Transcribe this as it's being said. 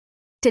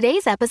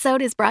Today's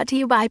episode is brought to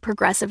you by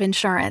Progressive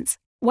Insurance.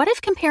 What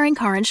if comparing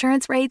car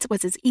insurance rates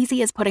was as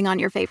easy as putting on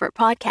your favorite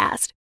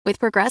podcast? With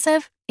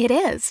Progressive, it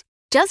is.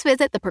 Just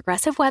visit the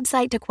Progressive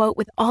website to quote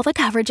with all the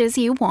coverages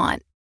you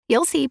want.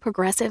 You'll see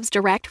Progressive's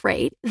direct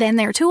rate, then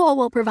their tool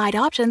will provide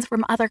options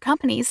from other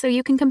companies so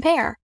you can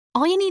compare.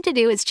 All you need to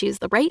do is choose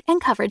the rate and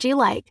coverage you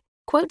like.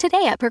 Quote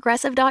today at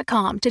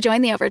Progressive.com to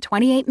join the over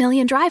 28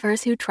 million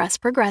drivers who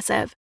trust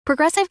Progressive.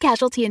 Progressive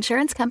Casualty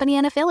Insurance Company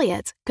and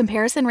Affiliates.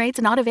 Comparison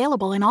rates not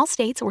available in all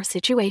states or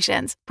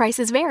situations.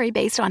 Prices vary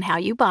based on how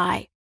you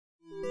buy.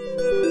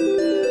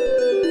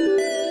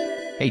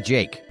 Hey,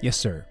 Jake. Yes,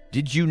 sir.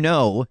 Did you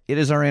know it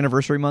is our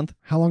anniversary month?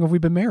 How long have we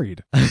been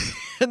married?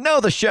 No,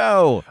 the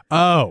show.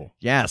 Oh.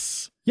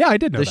 Yes. Yeah, I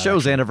did know the that.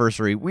 show's actually.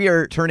 anniversary. We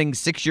are turning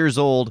 6 years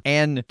old,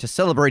 and to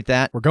celebrate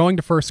that, We're going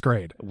to first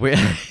grade.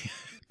 we're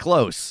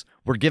close.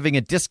 We're giving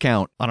a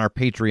discount on our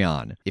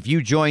Patreon. If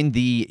you join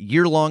the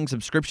year-long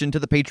subscription to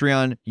the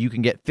Patreon, you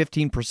can get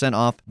 15%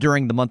 off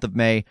during the month of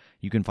May.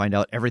 You can find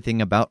out everything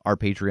about our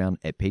Patreon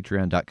at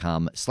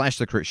patreon.com/The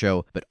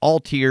Critshow. But all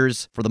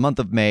tiers for the month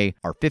of May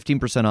are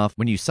 15% off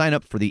when you sign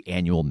up for the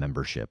annual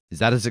membership. Is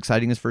that as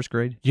exciting as first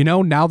grade? You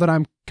know, now that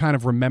I'm kind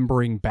of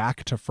remembering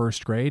back to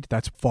first grade,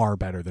 that's far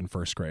better than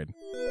first grade.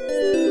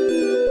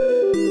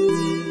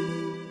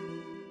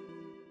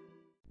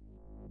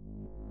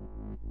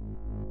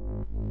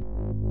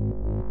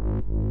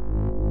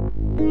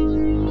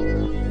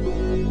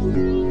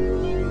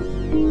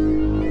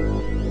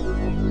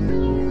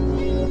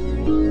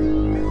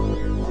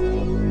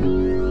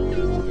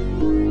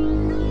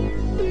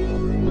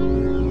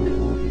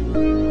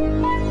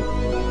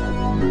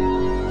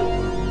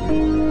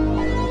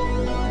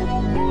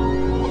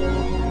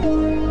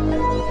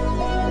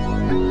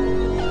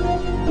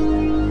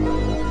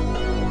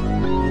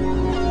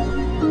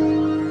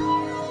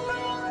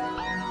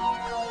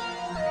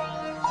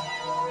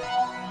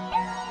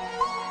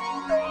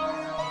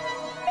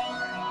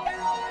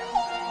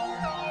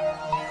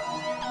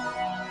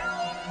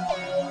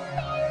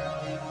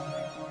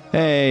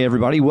 Hey,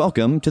 everybody.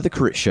 Welcome to The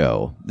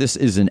Critshow. This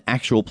is an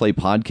actual play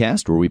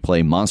podcast where we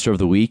play Monster of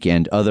the Week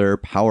and other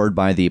Powered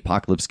by the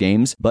Apocalypse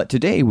games. But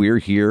today we're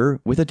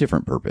here with a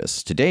different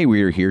purpose. Today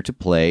we are here to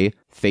play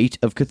Fate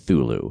of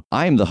Cthulhu.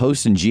 I am the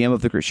host and GM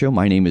of The Critshow.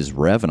 My name is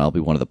Rev, and I'll be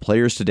one of the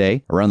players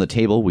today. Around the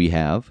table we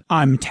have...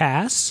 I'm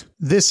Tass.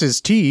 This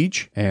is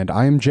Tej. And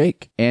I am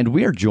Jake. And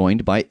we are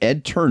joined by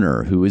Ed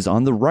Turner, who is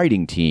on the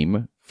writing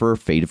team for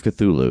Fate of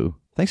Cthulhu.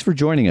 Thanks for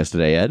joining us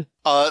today, Ed.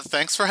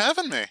 Thanks for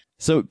having me.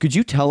 So, could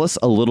you tell us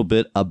a little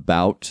bit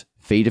about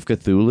Fate of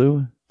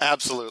Cthulhu?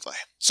 Absolutely.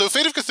 So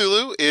Fate of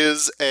Cthulhu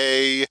is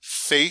a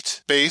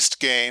fate-based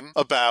game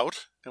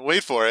about, and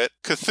wait for it,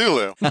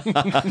 Cthulhu.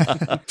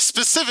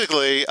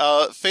 Specifically,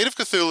 Fate of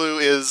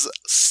Cthulhu is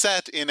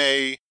set in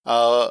a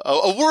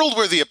world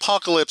where the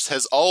apocalypse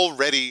has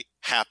already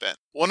happened.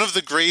 One of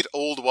the great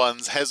old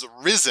ones has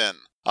risen,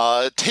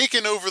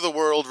 taken over the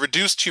world,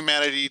 reduced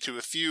humanity to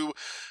a few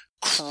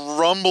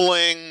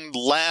crumbling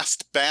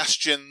last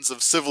bastions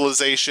of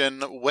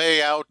civilization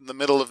way out in the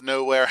middle of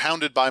nowhere,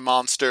 hounded by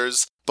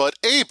monsters, but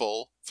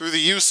able, through the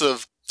use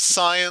of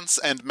science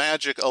and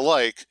magic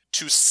alike,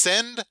 to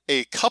send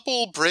a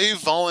couple brave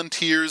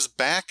volunteers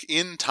back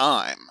in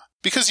time.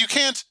 Because you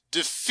can't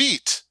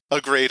defeat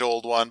a great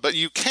old one, but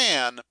you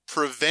can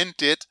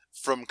prevent it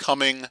from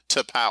coming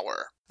to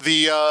power.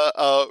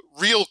 The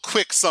real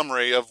quick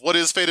summary of what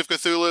is Fate of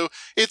Cthulhu,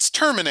 it's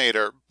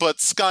Terminator, but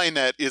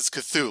Skynet is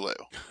Cthulhu.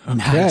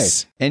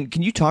 Nice. And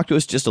can you talk to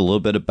us just a little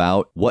bit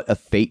about what a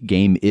Fate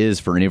game is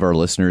for any of our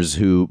listeners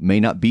who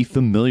may not be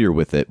familiar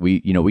with it?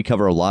 We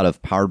cover a lot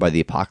of Powered by the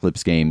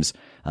Apocalypse games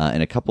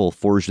and a couple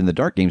Forged in the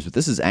Dark games, but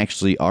this is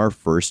actually our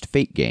first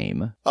Fate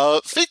game.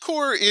 Fate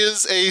Core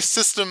is a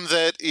system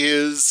that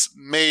is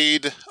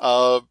made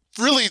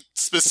really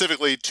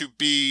specifically to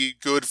be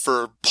good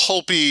for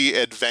pulpy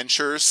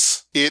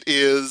adventures. It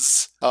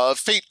is,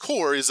 Fate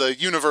Core is a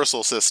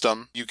universal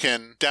system. You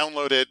can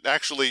download it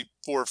actually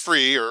for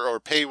free or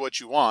pay what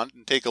you want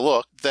and take a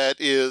look. That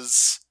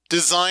is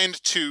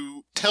designed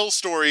to tell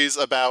stories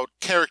about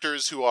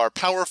characters who are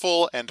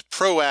powerful and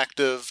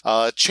proactive,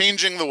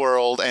 changing the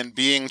world and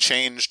being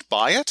changed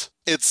by it.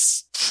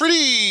 It's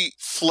pretty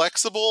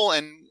flexible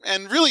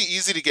and really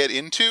easy to get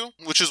into,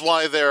 which is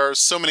why there are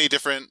so many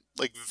different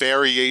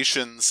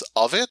variations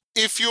of it.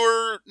 If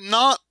you're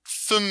not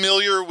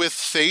familiar with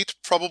Fate,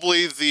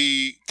 probably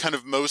the kind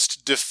of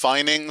most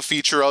defining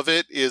feature of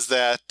it is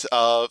that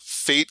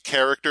Fate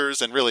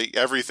characters and really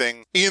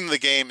everything in the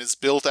game is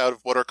built out of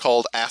what are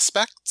called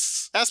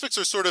aspects. Aspects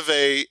are sort of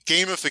a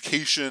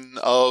gamification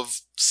of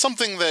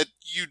something that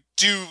you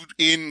do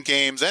in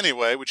games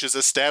anyway, which is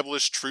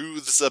establish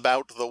truths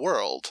about the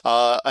world.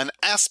 An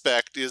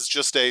aspect is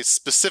just a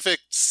specific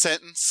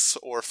sentence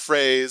or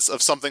phrase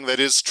of something that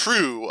is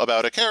true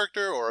about a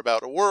character or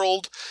about a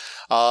world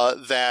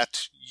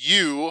that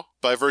you,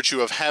 by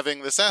virtue of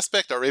having this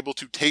aspect, are able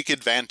to take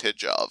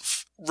advantage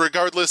of.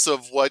 Regardless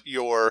of what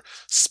your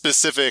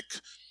specific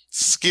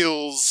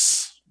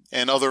skills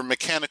and other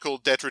mechanical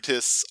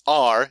detritus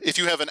are, if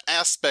you have an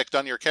aspect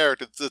on your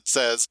character that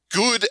says,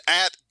 good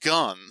at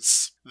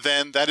guns,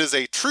 then that is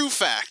a true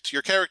fact.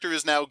 Your character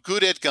is now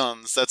good at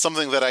guns. That's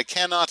something that I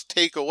cannot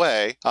take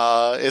away.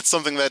 It's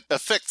something that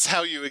affects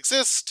how you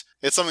exist.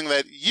 It's something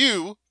that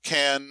you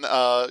can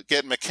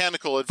get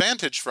mechanical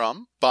advantage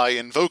from by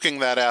invoking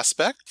that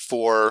aspect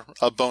for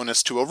a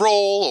bonus to a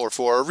roll or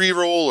for a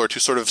reroll or to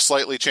sort of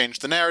slightly change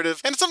the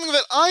narrative. And it's something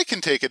that I can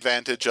take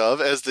advantage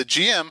of as the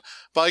GM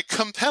by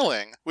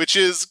compelling, which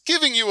is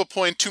giving you a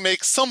point to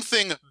make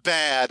something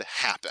bad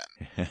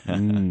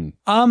happen.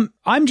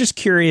 I'm just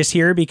curious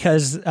here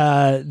because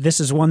this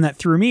is one that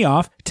threw me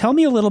off. Tell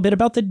me a little bit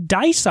about the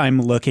dice I'm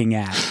looking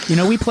at. You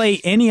know, we play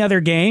any other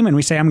game and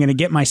we say, I'm going to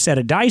get my set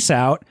of dice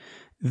out.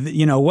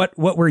 You know, what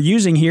we're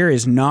using here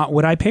is not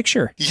what I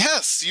picture.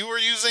 Yes, you are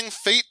using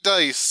fate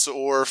dice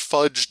or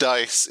fudge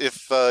dice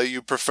if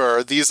you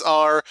prefer. These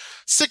are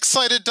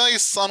 6-sided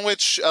dice on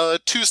which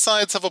 2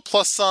 sides have a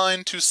plus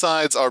sign, 2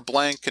 sides are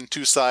blank, and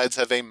 2 sides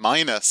have a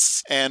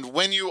minus. And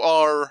when you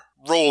are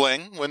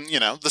rolling, when, you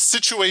know, the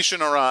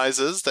situation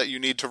arises that you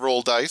need to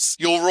roll dice,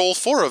 you'll roll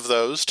 4 of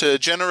those to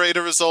generate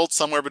a result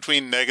somewhere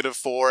between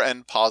 -4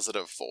 and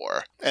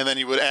 +4. And then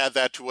you would add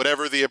that to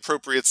whatever the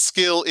appropriate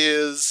skill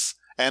is.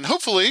 And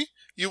hopefully,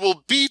 you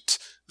will beat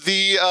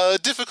the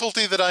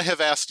difficulty that I have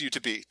asked you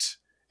to beat.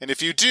 And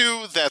if you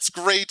do, that's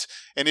great.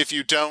 And if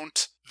you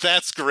don't,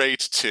 that's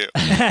great too.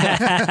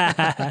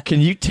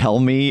 Can you tell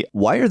me,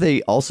 why are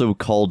they also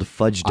called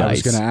fudge dice? I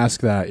was going to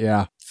ask that,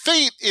 yeah.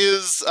 Fate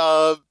is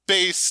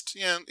based,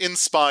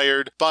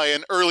 inspired by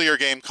an earlier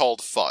game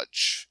called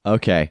Fudge.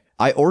 Okay.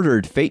 I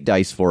ordered fate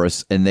dice for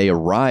us, and they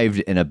arrived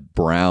in a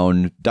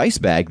brown dice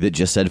bag that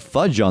just said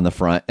fudge on the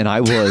front, and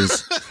I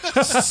was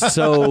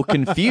so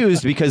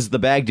confused because the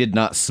bag did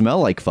not smell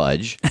like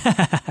fudge.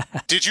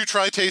 Did you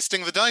try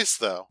tasting the dice,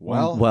 though?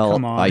 Well,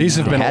 come on. These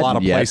have been a lot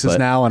of places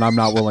now, and I'm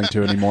not willing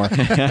to anymore.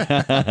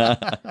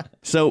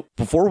 So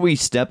before we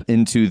step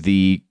into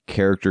the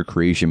character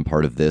creation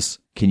part of this,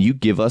 can you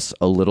give us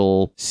a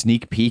little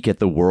sneak peek at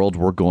the world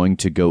we're going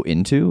to go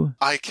into?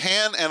 I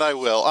can and I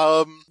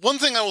will. One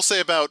thing I will say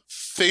about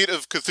Fate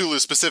of Cthulhu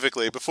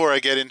specifically, before I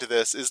get into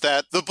this, is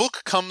that the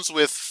book comes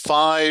with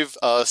 5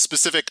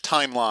 specific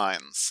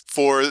timelines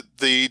for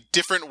the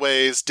different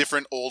ways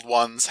different old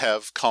ones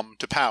have come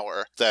to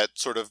power that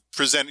sort of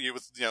present you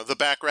with, the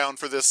background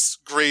for this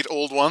great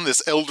old one,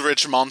 this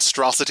eldritch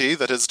monstrosity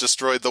that has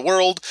destroyed the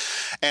world,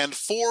 and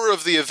 4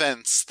 of the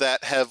events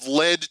that have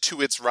led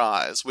to its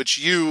rise, which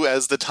you,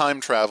 as the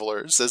time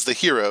travelers, as the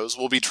heroes,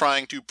 will be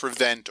trying to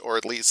prevent or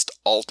at least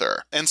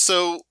alter. And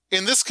so,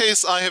 in this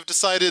case, I have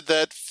decided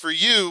that for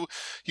you,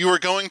 you are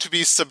going to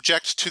be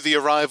subject to the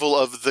arrival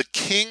of the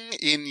King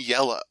in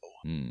Yellow.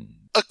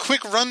 A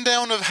quick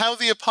rundown of how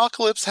the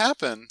apocalypse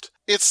happened.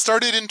 It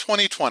started in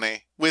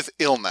 2020 with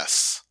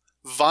illness,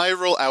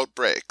 viral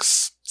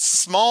outbreaks,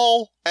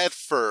 small at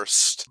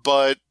first,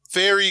 but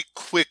very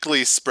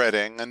quickly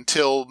spreading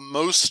until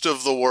most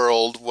of the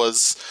world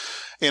was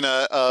in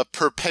a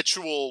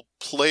perpetual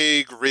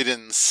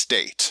plague-ridden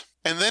state.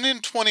 And then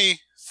in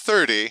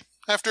 2030,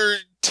 after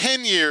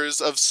 10 years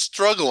of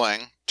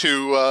struggling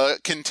to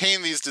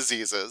contain these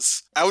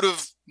diseases, out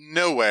of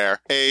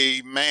nowhere,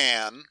 a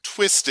man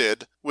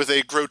twisted with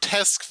a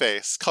grotesque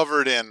face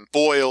covered in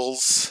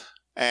boils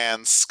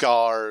and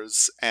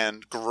scars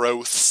and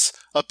growths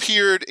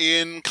appeared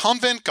in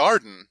Covent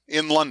Garden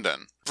in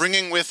London,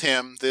 bringing with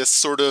him this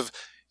sort of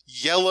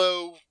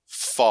yellow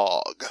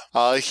fog.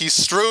 He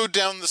strode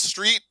down the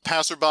street.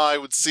 Passerby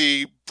would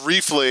see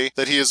briefly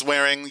that he is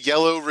wearing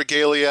yellow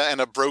regalia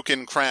and a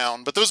broken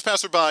crown, but those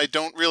passerby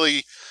don't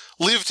really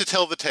live to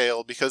tell the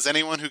tale, because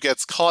anyone who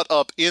gets caught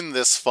up in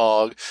this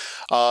fog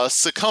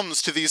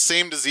succumbs to these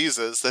same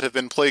diseases that have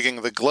been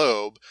plaguing the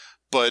globe,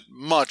 but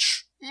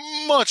much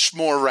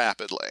more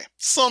rapidly.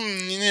 Some,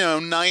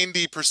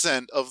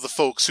 90% of the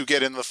folks who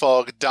get in the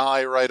fog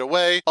die right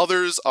away.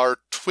 Others are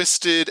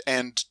twisted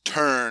and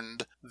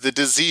turned, the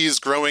disease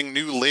growing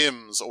new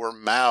limbs or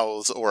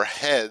mouths or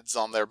heads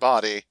on their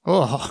body.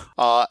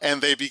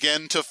 And they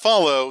begin to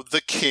follow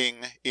the King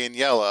in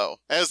Yellow.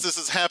 As this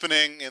is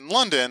happening in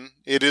London,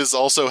 it is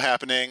also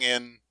happening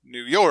in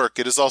New York.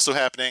 It is also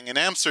happening in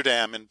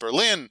Amsterdam, in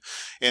Berlin,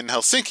 in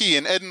Helsinki,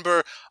 in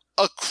Edinburgh,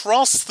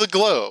 across the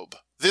globe.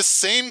 This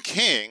same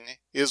king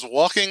is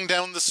walking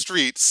down the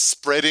street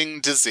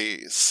spreading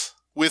disease.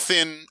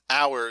 Within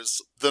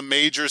hours, the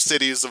major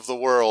cities of the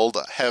world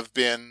have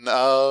been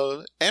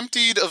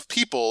emptied of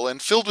people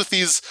and filled with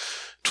these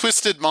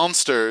twisted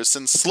monsters,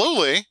 and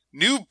slowly,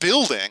 new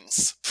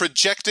buildings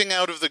projecting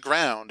out of the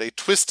ground, a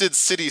twisted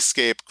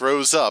cityscape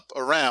grows up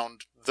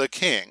around the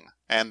king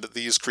and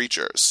these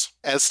creatures.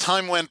 As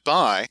time went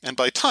by, and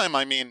by time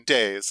I mean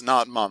days,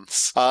 not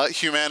months,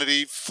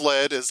 humanity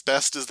fled as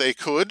best as they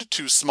could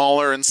to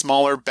smaller and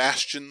smaller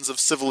bastions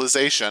of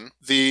civilization,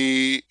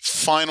 the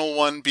final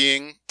one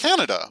being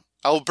Canada.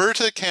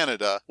 Alberta,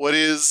 Canada, what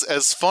is,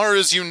 as far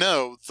as you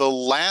know, the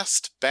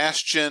last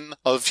bastion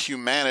of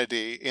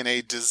humanity in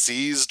a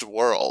diseased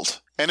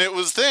world. And it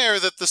was there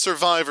that the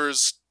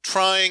survivors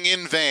trying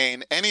in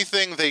vain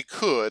anything they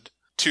could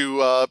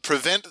to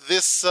prevent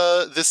this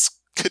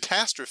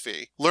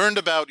catastrophe, learned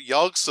about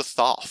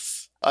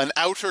Yog-Sothoth, an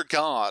outer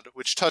god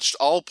which touched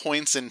all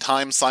points in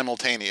time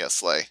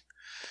simultaneously,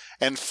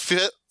 and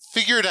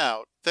figured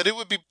out that it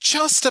would be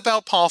just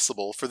about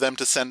possible for them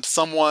to send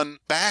someone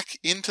back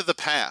into the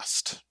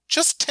past,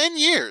 just 10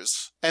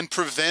 years, and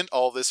prevent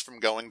all this from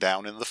going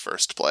down in the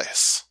first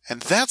place.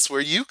 And that's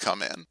where you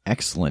come in.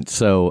 Excellent.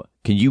 So,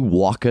 can you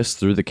walk us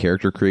through the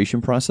character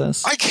creation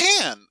process? I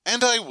can,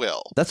 and I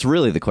will. That's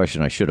really the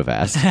question I should have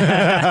asked.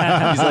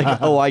 He's like,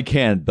 oh, I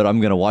can, but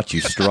I'm going to watch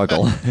you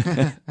struggle.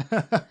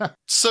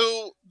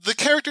 So, the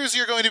characters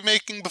you're going to be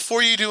making,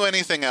 before you do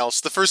anything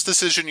else, the first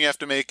decision you have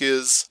to make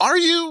is, are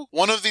you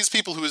one of these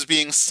people who is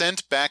being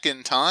sent back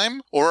in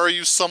time, or are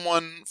you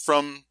someone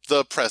from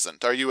the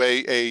present? Are you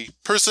a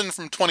person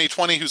from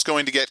 2020 who's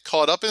going to get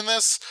caught up in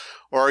this,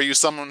 or are you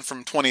someone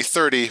from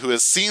 2030 who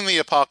has seen the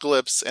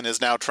apocalypse and is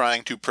now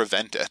trying to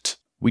prevent it?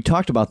 We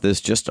talked about this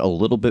just a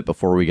little bit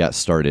before we got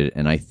started,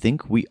 and I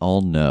think we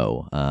all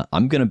know.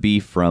 I'm going to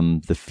be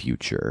from the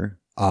future.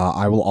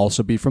 I will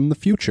also be from the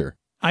future.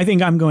 I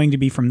think I'm going to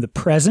be from the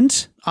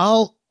present.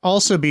 I'll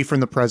also be from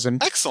the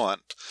present.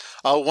 Excellent.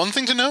 One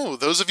thing to know,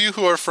 those of you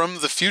who are from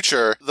the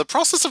future, the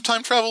process of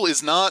time travel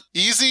is not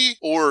easy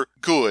or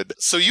good.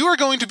 So you are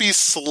going to be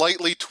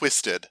slightly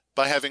twisted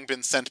by having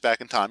been sent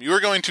back in time. You are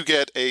going to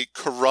get a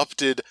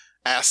corrupted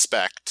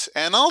aspect,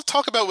 and I'll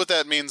talk about what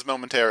that means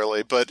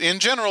momentarily, but in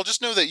general,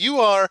 just know that you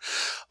are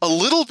a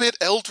little bit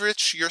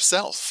eldritch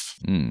yourself.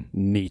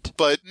 Neat.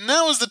 But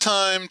now is the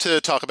time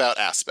to talk about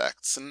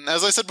aspects. And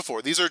as I said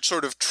before, these are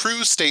sort of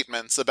true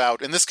statements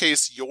about, in this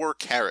case, your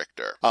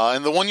character.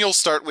 And the one you'll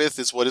start with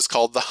is what is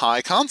called the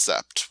high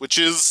concept, which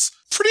is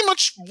pretty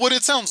much what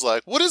it sounds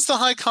like. What is the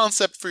high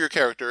concept for your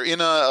character?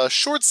 In a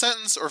short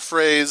sentence or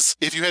phrase,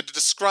 if you had to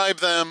describe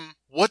them,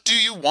 what do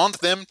you want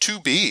them to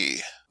be?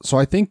 So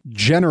I think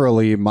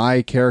generally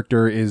my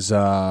character is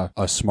a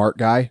smart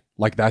guy.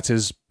 Like that's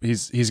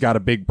he's got a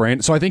big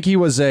brain. So I think he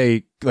was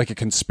a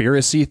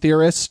conspiracy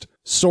theorist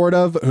sort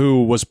of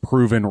who was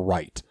proven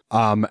right.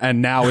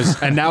 And now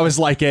is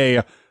like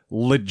a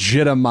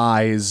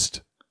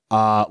legitimized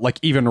like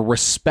even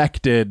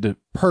respected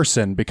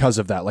person because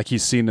of that. Like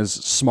he's seen as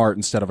smart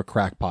instead of a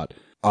crackpot.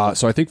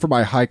 So I think for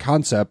my high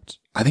concept,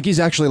 I think he's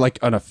actually like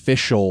an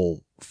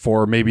official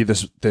for maybe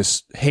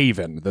this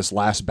haven, this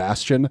last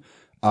bastion.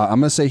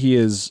 I'm going to say he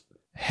is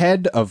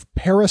head of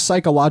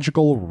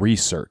parapsychological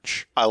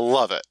research. I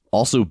love it.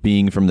 Also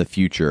being from the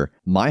future,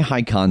 my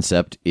high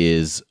concept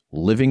is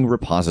living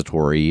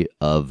repository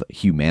of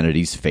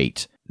humanity's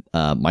fate.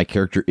 My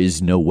character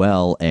is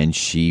Noelle, and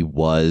she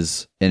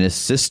was an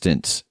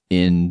assistant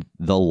in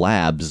the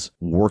labs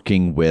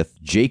working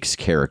with Jake's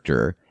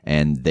character,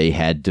 and they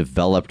had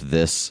developed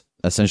this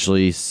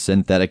essentially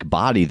synthetic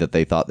body that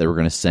they thought they were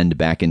going to send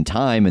back in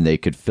time, and they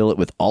could fill it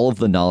with all of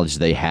the knowledge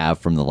they have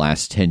from the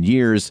last 10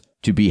 years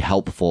to be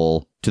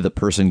helpful to the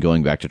person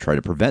going back to try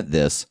to prevent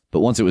this.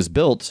 But once it was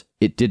built,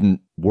 it didn't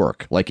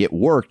work. Like it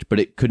worked, but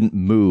it couldn't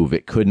move.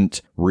 It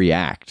couldn't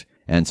react.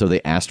 And so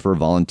they asked for a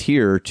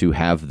volunteer to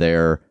have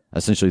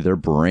essentially their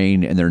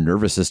brain and their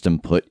nervous system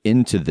put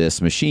into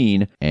this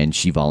machine, and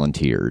she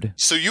volunteered.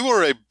 So you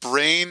are a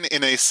brain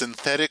in a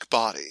synthetic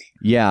body.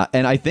 Yeah,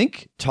 and I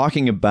think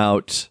talking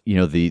about,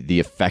 the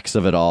effects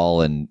of it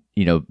all and,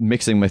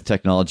 mixing with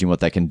technology and what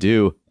that can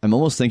do, I'm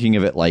almost thinking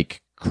of it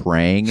like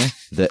Krang,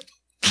 that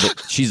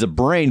she's a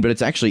brain, but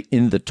it's actually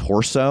in the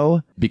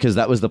torso because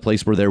that was the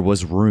place where there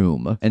was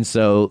room. And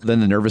so then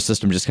the nervous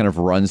system just kind of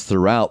runs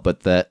throughout,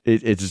 but that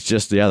it's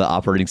just, the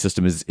operating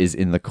system is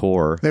in the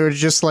core. They were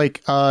just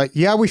like,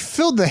 we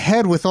filled the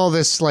head with all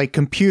this like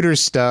computer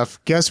stuff.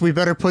 Guess we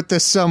better put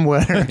this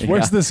somewhere.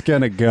 Where's this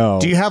going to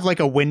go? Do you have like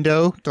a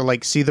window to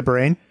like see the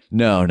brain?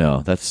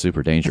 No, that's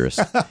super dangerous.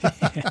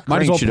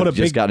 Might as well put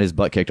just got his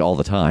butt kicked all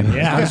the time.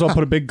 Yeah, might as well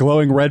put a big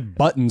glowing red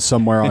button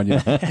somewhere on you.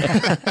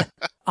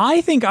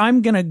 I think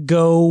I'm going to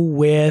go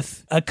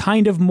with a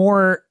kind of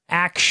more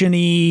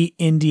action-y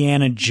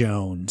Indiana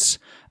Jones.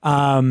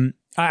 I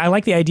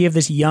like the idea of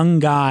this young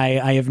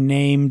guy I have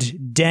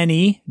named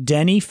Denny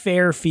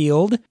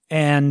Fairfield.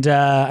 And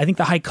I think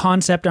the high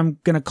concept, I'm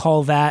going to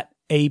call that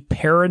a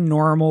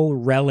paranormal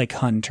relic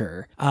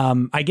hunter.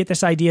 I get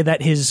this idea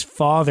that his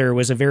father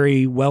was a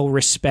very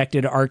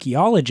well-respected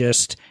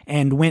archaeologist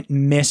and went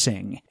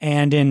missing.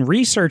 And in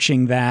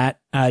researching that,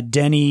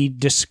 Denny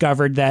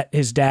discovered that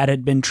his dad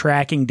had been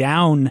tracking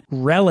down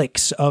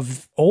relics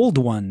of old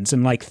ones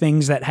and like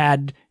things that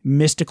had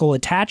mystical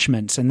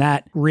attachments, and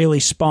that really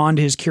spawned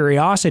his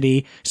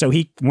curiosity. So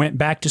he went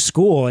back to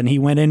school and he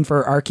went in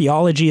for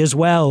archaeology as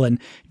well and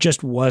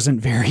just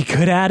wasn't very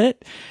good at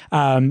it.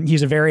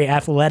 He's a very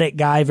athletic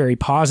guy, very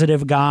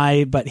positive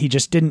guy, but he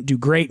just didn't do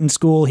great in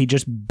school. He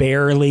just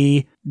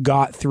barely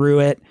got through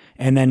it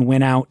and then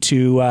went out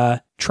to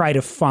try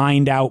to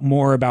find out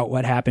more about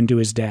what happened to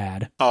his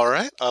dad. All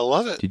right. I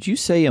love it. Did you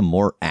say a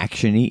more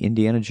action-y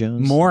Indiana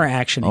Jones? More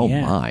action-y, Oh,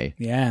 yeah. my.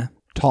 Yeah.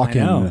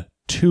 Talking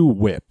 2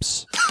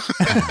 whips.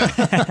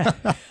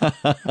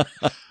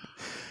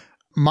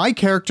 My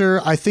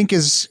character, I think,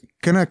 is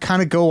gonna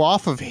kind of go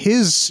off of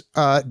his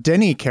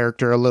Denny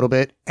character a little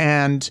bit,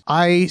 and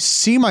I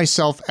see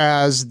myself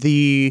as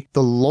the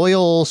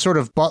loyal sort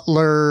of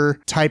butler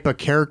type of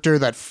character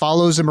that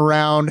follows him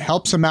around,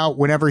 helps him out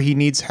whenever he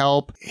needs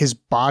help, his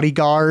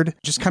bodyguard,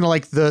 just kind of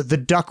like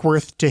the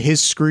Duckworth to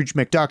his Scrooge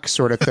McDuck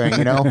sort of thing,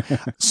 you know?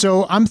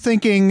 So I'm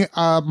thinking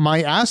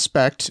my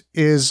aspect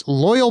is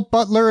loyal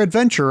butler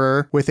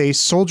adventurer with a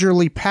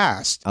soldierly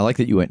past. I like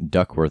that you went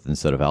Duckworth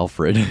instead of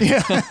Alfred.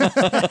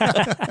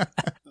 Yeah.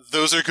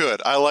 Those are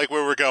good. I like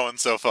where we're going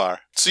so far.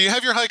 So you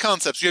have your high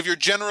concepts, you have your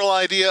general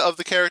idea of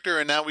the character,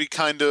 and now we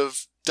kind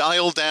of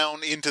dial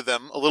down into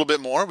them a little bit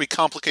more. We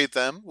complicate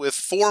them with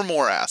 4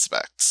 more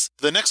aspects.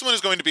 The next one is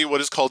going to be what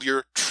is called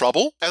your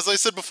trouble. As I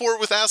said before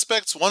with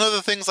aspects, one of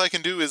the things I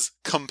can do is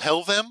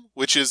compel them,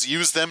 which is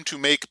use them to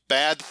make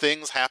bad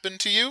things happen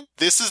to you.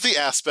 This is the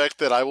aspect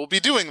that I will be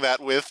doing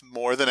that with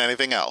more than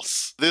anything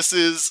else. This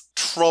is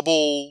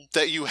trouble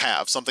that you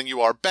have, something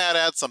you are bad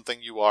at, something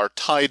you are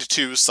tied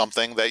to,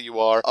 something that you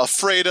are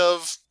afraid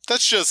of.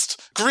 That's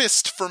just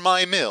grist for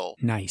my mill.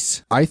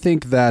 Nice. I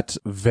think that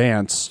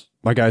Vance,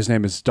 my guy's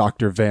name is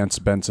Dr. Vance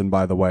Benson,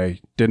 by the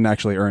way, didn't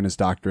actually earn his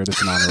doctorate.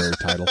 It's an honorary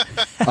title.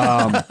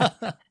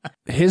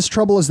 His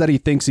trouble is that he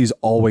thinks he's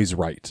always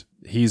right.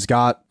 He's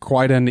got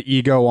quite an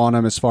ego on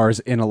him as far as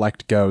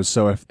intellect goes.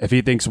 So if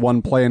he thinks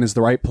one plan is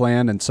the right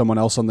plan and someone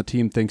else on the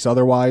team thinks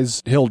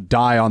otherwise, he'll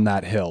die on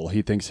that hill.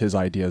 He thinks his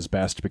idea is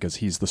best because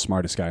he's the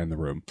smartest guy in the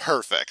room.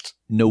 Perfect.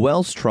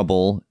 Noelle's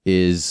trouble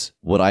is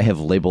what I have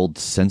labeled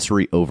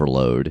sensory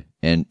overload.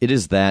 And it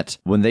is that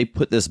when they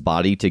put this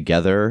body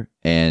together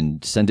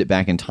and send it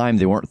back in time,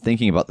 they weren't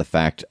thinking about the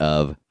fact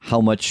of how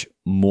much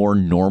more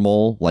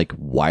normal, like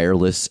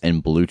wireless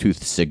and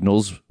Bluetooth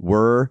signals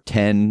were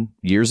 10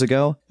 years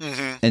ago.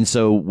 Mm-hmm. And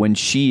so when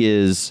she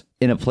is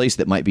in a place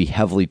that might be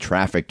heavily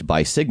trafficked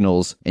by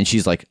signals and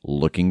she's like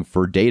looking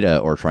for data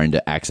or trying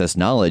to access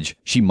knowledge,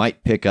 she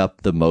might pick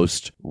up the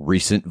most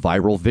recent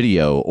viral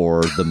video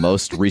or the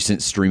most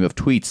recent stream of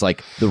tweets.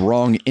 Like the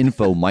wrong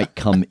info might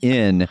come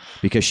in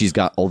because she's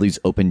got all these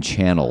open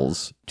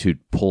channels to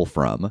pull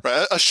from.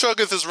 Right. A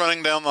Shoggoth is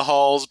running down the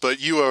halls,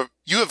 but you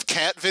have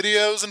cat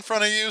videos in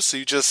front of you, so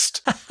you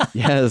just...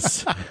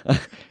 Yes.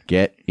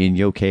 Get in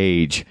your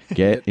cage.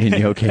 Get in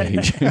your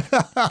cage.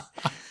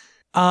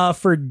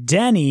 For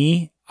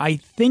Denny, I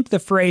think the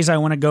phrase I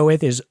want to go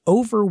with is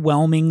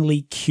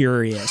overwhelmingly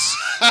curious.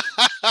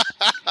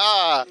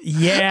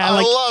 Yeah,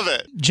 I love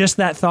it. Just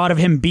that thought of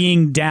him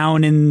being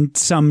down in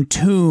some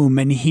tomb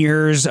and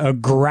hears a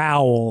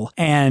growl.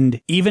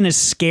 And even as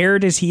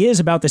scared as he is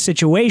about the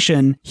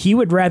situation, he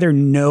would rather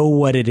know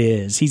what it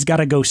is. He's got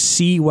to go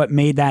see what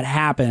made that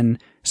happen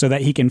so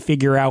that he can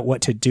figure out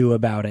what to do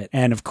about it.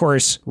 And of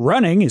course,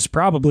 running is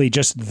probably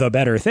just the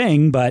better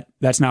thing, but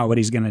that's not what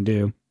he's going to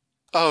do.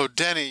 Oh,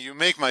 Denny, you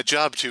make my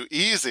job too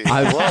easy.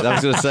 I was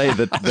going to say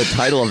that the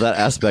title of that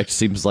aspect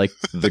seems like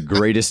the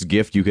greatest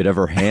gift you could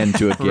ever hand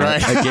to a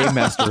game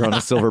master on a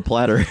silver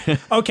platter.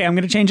 Okay, I'm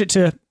going to change it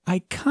to,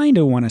 I kind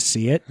of want to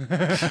see it.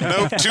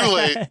 Nope, too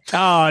late.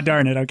 Oh,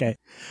 darn it. Okay.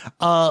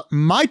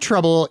 My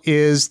trouble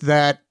is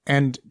that,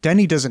 and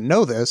Denny doesn't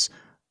know this,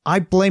 I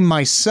blame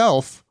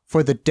myself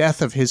for the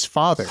death of his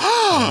father.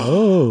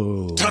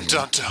 Oh. Dun,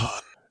 dun, dun.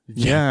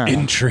 Yeah.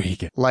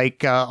 Intrigue.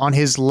 Like on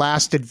his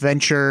last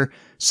adventure,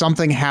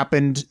 something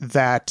happened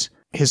that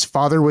his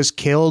father was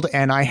killed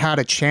and I had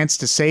a chance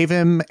to save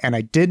him and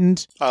I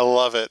didn't. I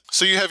love it.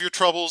 So you have your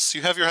troubles,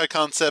 you have your high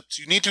concepts,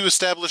 you need to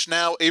establish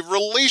now a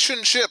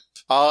relationship.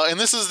 And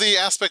this is the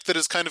aspect that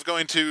is kind of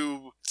going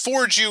to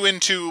forge you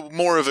into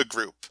more of a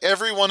group.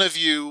 Every one of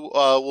you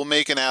will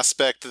make an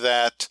aspect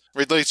that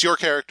relates your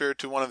character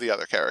to one of the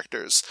other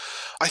characters.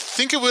 I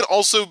think it would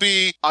also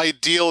be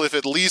ideal if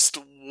at least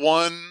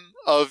one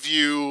of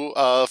you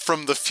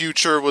from the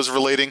future was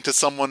relating to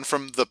someone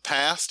from the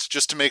past,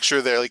 just to make sure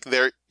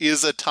there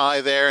is a tie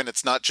there and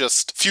it's not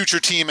just future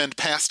team and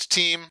past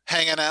team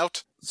hanging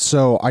out.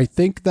 So I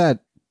think that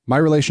my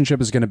relationship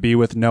is going to be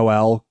with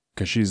Noelle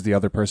because she's the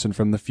other person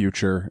from the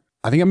future.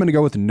 I think I'm going to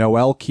go with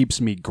Noelle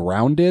keeps me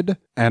grounded,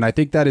 and I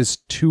think that is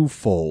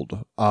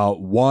twofold.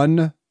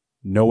 One,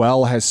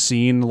 Noelle has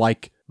seen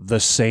like the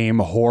same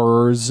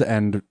horrors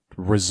and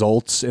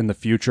results in the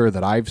future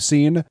that I've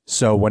seen.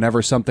 So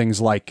whenever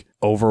something's like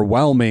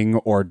overwhelming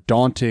or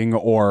daunting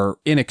or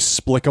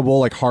inexplicable,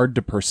 like hard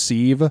to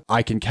perceive,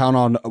 I can count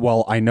on,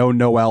 well, I know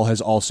Noelle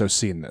has also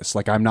seen this.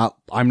 Like I'm not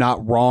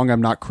wrong.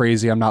 I'm not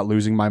crazy. I'm not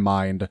losing my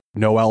mind.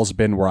 Noelle's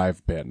been where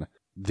I've been.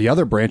 The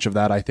other branch of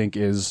that, I think,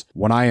 is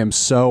when I am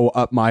so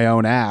up my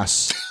own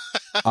ass,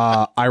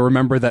 I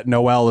remember that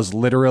Noelle is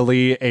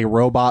literally a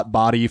robot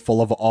body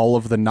full of all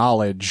of the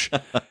knowledge.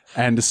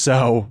 And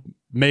so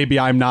maybe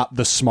I'm not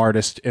the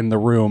smartest in the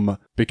room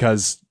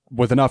because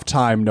with enough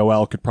time,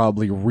 Noelle could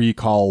probably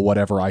recall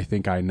whatever I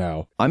think I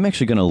know. I'm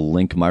actually going to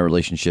link my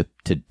relationship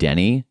to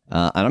Denny.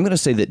 And I'm going to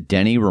say that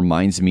Denny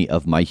reminds me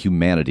of my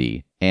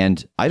humanity.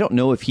 And I don't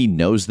know if he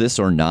knows this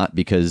or not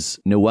because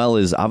Noelle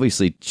is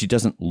obviously, she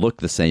doesn't look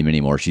the same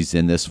anymore. She's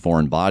in this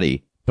foreign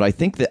body. But I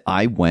think that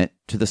I went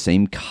to the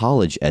same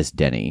college as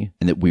Denny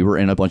and that we were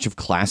in a bunch of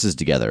classes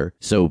together.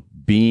 So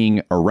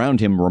being around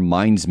him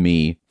reminds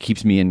me,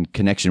 keeps me in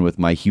connection with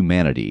my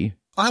humanity.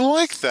 I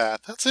like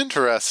that. That's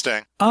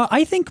interesting.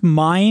 I think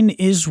mine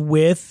is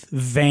with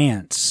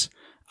Vance.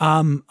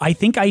 I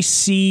think I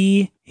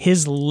see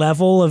his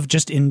level of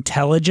just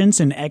intelligence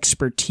and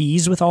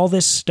expertise with all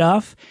this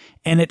stuff.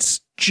 And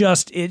it's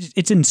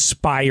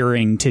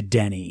inspiring to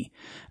Denny.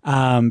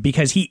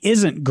 Because he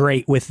isn't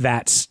great with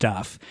that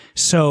stuff.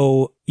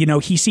 So,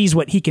 he sees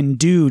what he can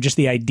do, just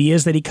the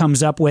ideas that he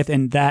comes up with,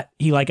 and that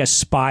he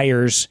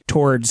aspires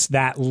towards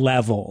that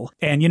level.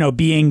 And,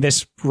 being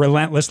this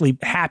relentlessly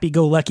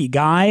happy-go-lucky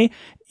guy,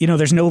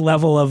 there's no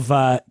level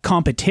of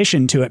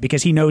competition to it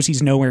because he knows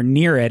he's nowhere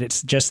near it.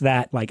 It's just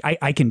that,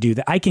 I can do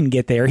that. I can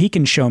get there. He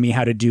can show me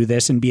how to do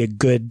this and be a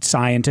good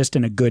scientist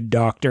and a good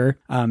doctor.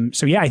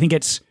 So yeah, I think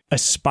it's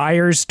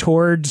aspires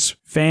towards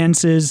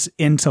Vance's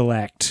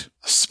intellect.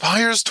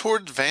 Aspires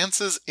toward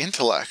Vance's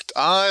intellect.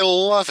 I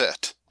love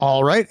it.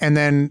 All right. And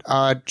then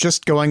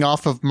just going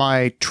off of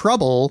my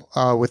trouble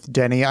with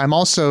Denny, I'm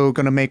also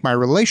going to make my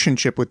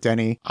relationship with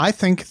Denny. I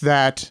think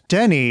that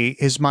Denny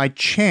is my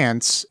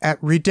chance at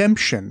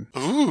redemption.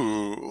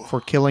 Ooh. For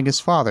killing his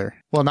father.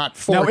 Well, not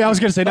for... Now, I was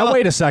going to say, now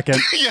wait a second.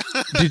 Yeah.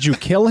 Did you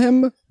kill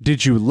him?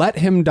 Did you let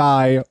him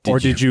die? Or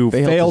did you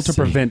fail to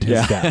prevent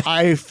his death?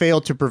 I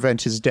failed to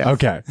prevent his death.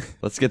 Okay.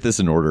 Let's get this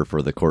in order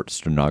for the court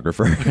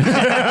stenographer.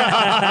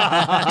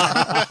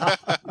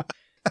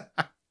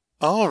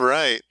 All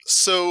right.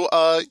 So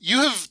you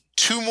have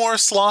 2 more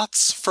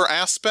slots for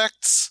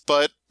aspects,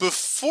 but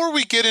before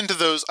we get into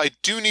those, I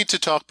do need to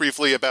talk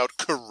briefly about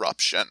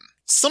corruption.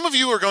 Some of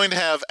you are going to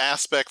have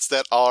aspects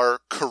that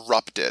are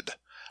corrupted,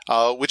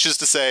 which is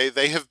to say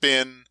they have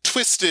been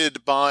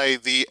twisted by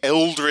the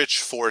eldritch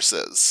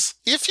forces.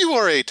 If you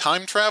are a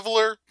time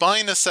traveler,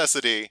 by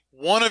necessity,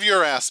 one of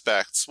your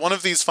aspects, one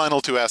of these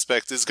final 2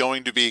 aspects is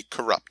going to be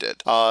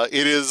corrupted.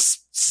 It is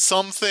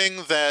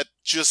something that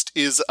just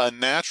is a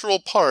natural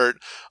part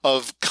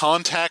of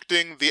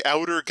contacting the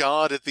outer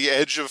god at the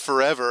edge of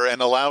forever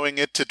and allowing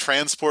it to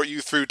transport you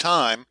through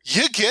time.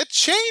 You get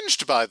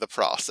changed by the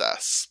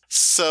process.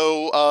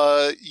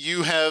 So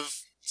you have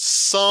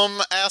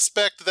some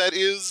aspect that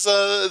is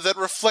that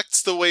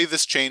reflects the way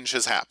this change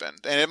has happened.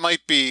 And it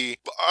might be,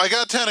 I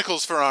got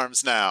tentacles for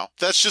arms now.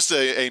 That's just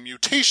a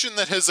mutation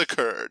that has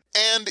occurred.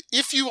 And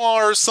if you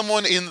are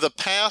someone in the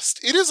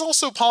past, it is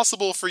also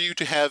possible for you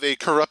to have a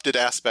corrupted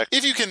aspect.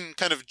 If you can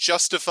kind of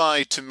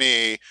justify to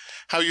me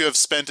how you have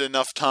spent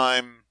enough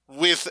time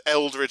with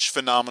eldritch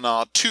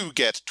phenomena to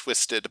get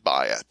twisted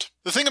by it.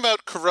 The thing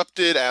about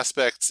corrupted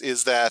aspects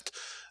is that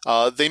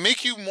they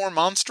make you more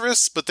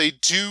monstrous, but they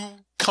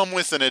do come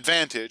with an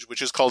advantage,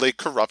 which is called a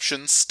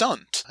corruption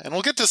stunt. And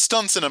we'll get to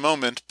stunts in a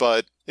moment,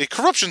 but a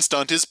corruption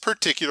stunt is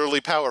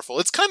particularly powerful.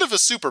 It's kind of a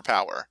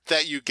superpower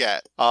that you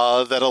get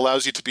that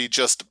allows you to be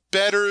just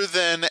better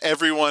than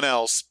everyone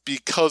else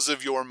because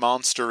of your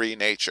monstery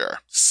nature.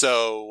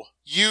 So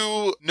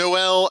you,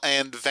 Noelle,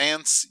 and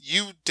Vance,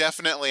 you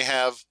definitely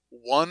have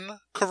 1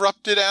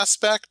 corrupted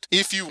aspect.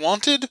 If you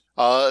wanted,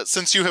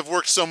 since you have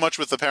worked so much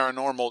with the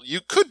paranormal, you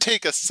could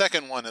take a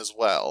second one as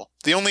well.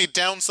 The only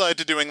downside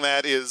to doing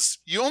that is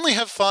you only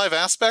have 5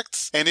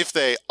 aspects, and if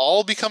they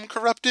all become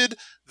corrupted,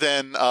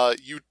 then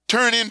you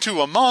turn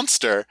into a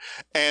monster,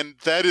 and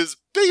that is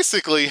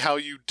basically how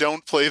you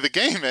don't play the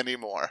game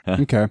anymore.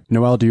 Okay.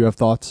 Noelle, do you have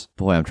thoughts?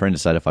 Boy, I'm trying to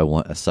decide if I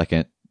want a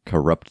second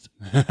corrupt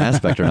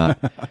aspect or not.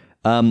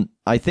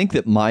 I think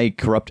that my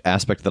corrupt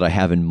aspect that I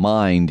have in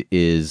mind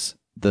is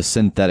the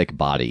synthetic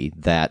body,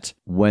 that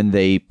when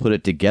they put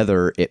it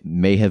together, it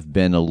may have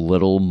been a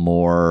little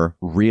more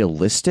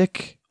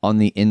realistic on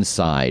the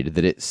inside,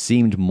 that it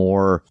seemed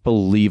more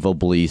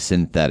believably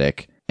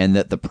synthetic, and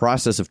that the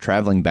process of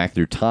traveling back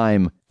through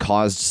time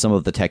caused some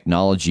of the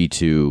technology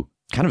to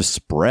kind of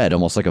spread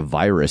almost like a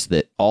virus,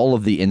 that all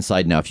of the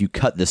inside now, if you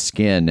cut the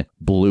skin,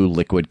 blue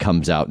liquid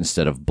comes out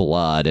instead of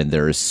blood, and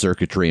there is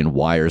circuitry and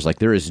wires. Like,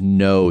 there is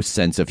no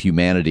sense of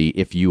humanity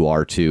if you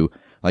are to,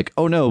 like,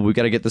 oh no, we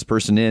got to get this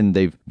person in.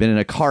 They've been in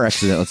a car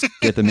accident. Let's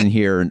get them in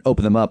here and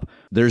open them up.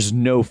 There's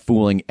no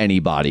fooling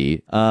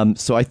anybody.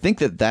 So I think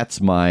that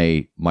that's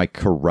my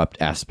corrupt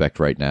aspect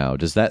right now.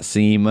 Does that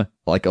seem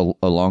like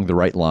along the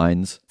right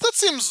lines? That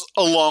seems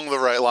along the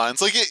right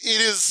lines. Like, it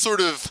is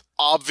sort of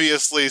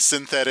obviously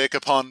synthetic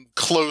upon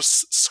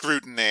close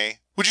scrutiny.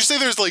 Would you say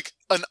there's like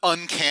an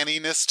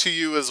uncanniness to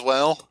you as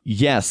well?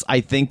 Yes,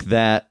 I think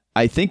that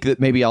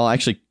maybe I'll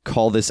actually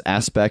call this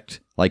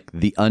aspect like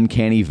the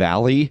uncanny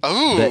valley.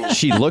 Oh. That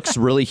she looks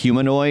really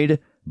humanoid,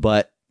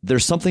 but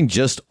there's something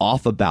just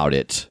off about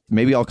it.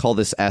 Maybe I'll call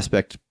this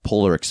aspect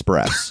Polar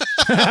Express.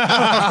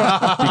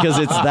 Because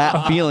it's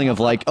that feeling of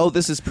like, oh,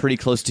 this is pretty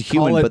close to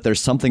human, but there's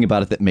something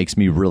about it that makes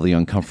me really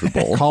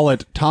uncomfortable. Call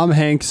it Tom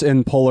Hanks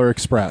in Polar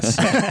Express.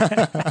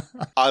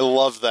 I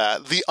love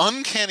that. The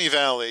Uncanny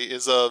Valley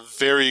is a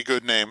very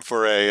good name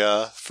for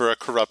a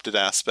corrupted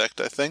aspect,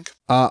 I think.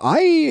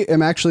 I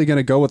am actually going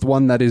to go with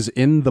one that is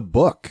in the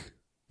book.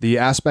 The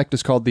aspect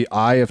is called the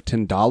Eye of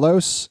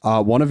Tindalos.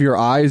 One of your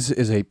eyes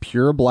is a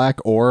pure black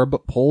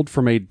orb pulled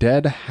from a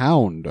dead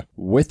hound.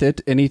 With it,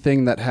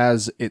 anything that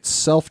has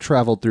itself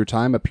traveled through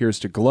time appears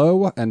to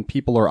glow, and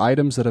people or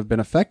items that have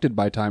been affected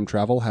by time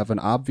travel have an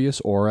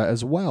obvious aura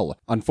as well.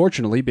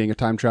 Unfortunately, being a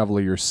time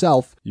traveler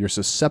yourself, you're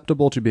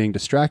susceptible to being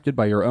distracted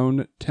by your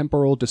own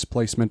temporal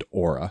displacement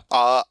aura.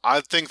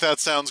 I think that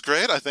sounds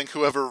great. I think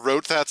whoever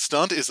wrote that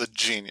stunt is a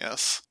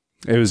genius.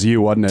 It was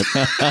you, wasn't it?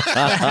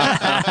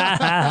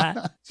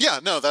 Yeah,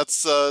 no,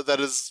 that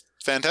is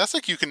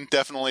fantastic. You can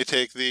definitely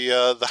take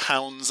the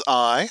Hound's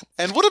Eye.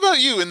 And what about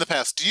you in the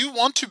past? Do you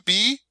want to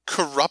be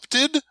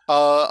corrupted,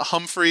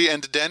 Humphrey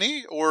and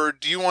Denny, or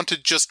do you want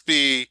to just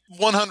be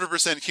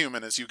 100%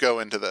 human as you go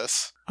into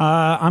this?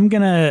 I'm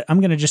gonna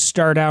just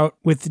start out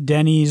with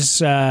Denny's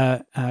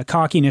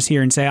cockiness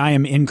here and say I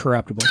am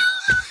incorruptible.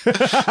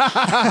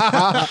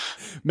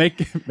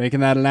 Making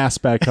that an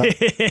aspect. Huh?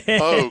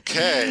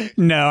 Okay.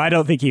 No, I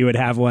don't think he would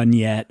have one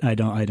yet. I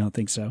don't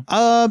think so.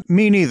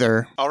 Me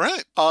neither. All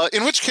right.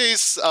 In which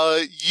case,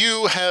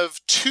 you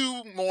have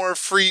two more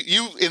free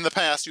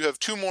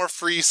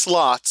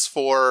slots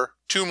for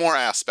two more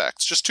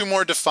aspects, just two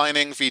more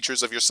defining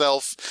features of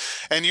yourself.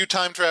 And you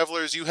time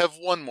travelers, you have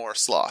one more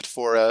slot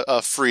for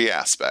a free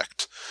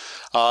aspect.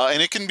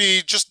 And it can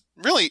be just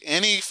really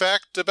any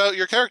fact about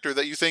your character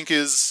that you think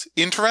is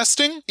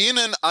interesting. In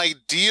an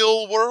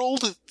ideal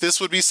world, this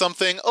would be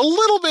something a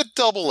little bit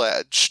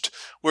double-edged,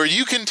 where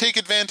you can take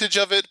advantage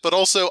of it, but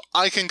also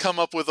I can come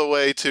up with a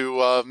way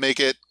to make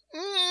it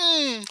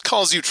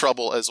cause you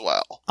trouble as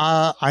well.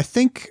 I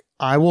think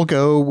I will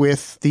go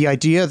with the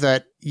idea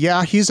that,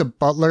 yeah, he's a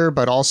butler,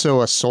 but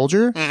also a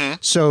soldier. Mm-hmm.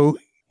 So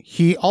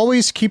he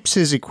always keeps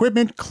his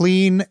equipment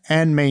clean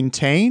and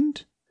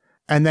maintained.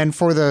 And then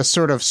for the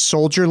sort of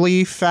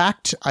soldierly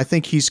fact, I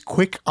think he's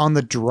quick on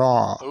the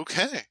draw.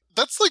 Okay.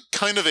 That's like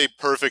kind of a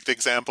perfect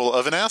example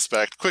of an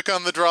aspect. Quick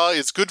on the draw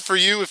is good for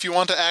you if you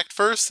want to act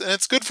first, and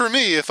it's good for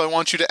me if I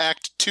want you to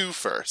act two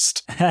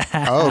first.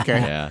 Oh,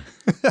 okay.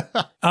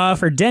 Yeah.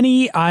 For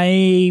Denny,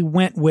 I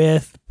went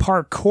with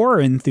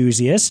parkour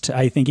enthusiast.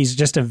 I think he's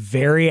just a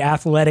very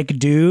athletic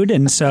dude,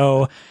 and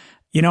so...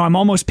 You know, I'm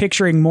almost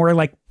picturing more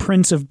like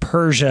Prince of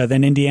Persia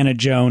than Indiana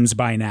Jones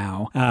by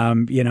now.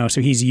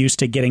 So he's used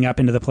to getting up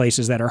into the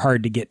places that are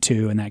hard to get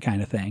to and that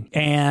kind of thing.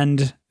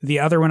 And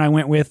the other one I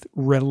went with,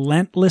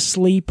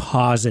 relentlessly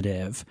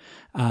positive.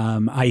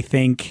 I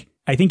think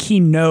he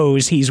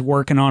knows he's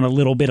working on a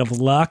little bit of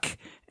luck,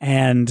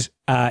 and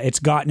it's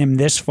gotten him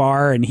this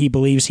far, and he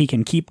believes he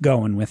can keep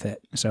going with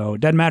it. So it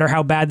doesn't matter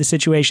how bad the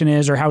situation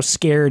is or how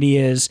scared he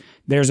is,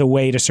 there's a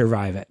way to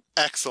survive it.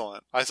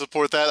 Excellent. I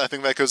support that. I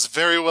think that goes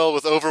very well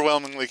with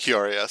overwhelmingly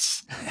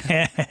curious.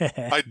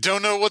 I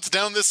don't know what's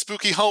down this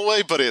spooky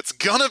hallway, but it's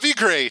gonna be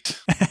great.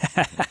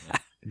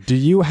 Do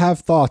you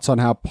have thoughts on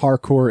how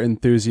parkour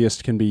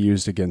enthusiast can be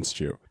used against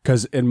you?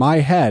 Because in my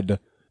head,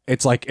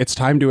 it's like it's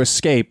time to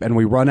escape, and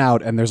we run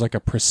out, and there's like a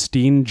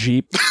pristine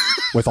Jeep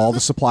with all the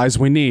supplies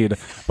we need,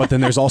 but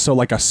then there's also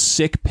like a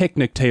sick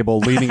picnic table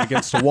leaning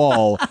against a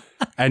wall,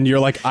 and you're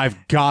like, I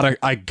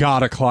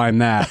gotta climb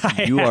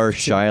that. You are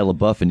Shia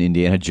LaBeouf in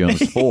Indiana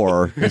Jones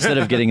 4. Instead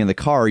of getting in the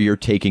car, you're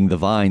taking the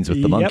vines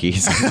with the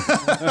monkeys.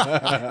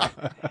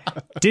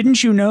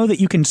 Didn't you know that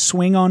you can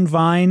swing on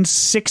vines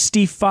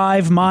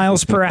 65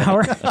 miles per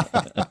hour?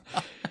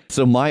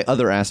 So my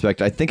other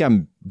aspect, I think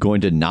I'm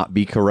going to not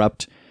be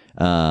corrupt,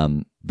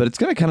 but it's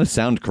going to kind of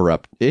sound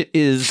corrupt. It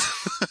is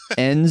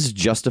ends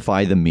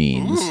justify the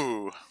means.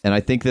 Ooh. And I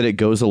think that it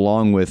goes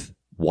along with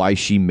why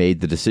she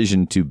made the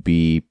decision to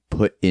be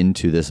put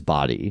into this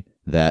body.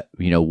 That,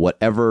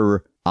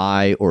 whatever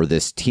I or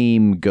this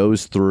team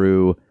goes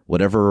through,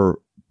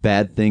 whatever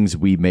bad things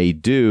we may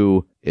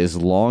do, as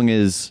long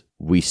as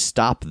we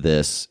stop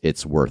this,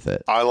 it's worth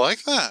it. I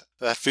like that.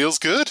 That feels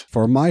good.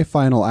 For my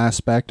final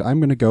aspect, I'm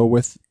going to go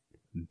with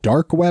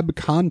dark web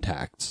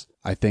contacts.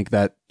 I think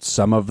that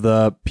some of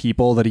the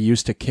people that he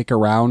used to kick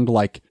around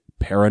like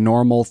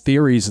paranormal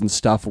theories and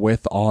stuff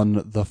with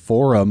on the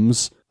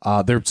forums,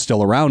 they're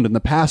still around in the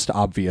past,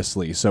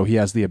 obviously. So he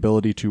has the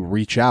ability to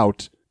reach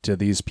out to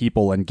these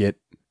people and get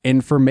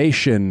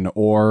information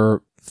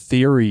or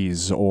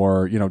theories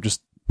or,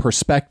 just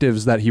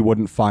perspectives that he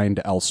wouldn't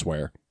find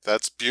elsewhere.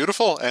 That's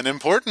beautiful and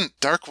important.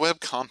 Dark web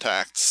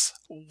contacts.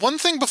 One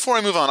thing before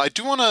I move on, I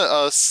do want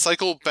to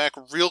cycle back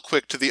real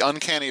quick to the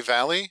Uncanny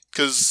Valley,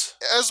 because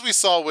as we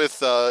saw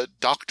with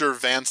Dr.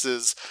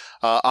 Vance's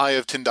Eye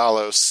of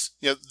Tindalos,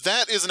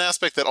 that is an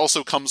aspect that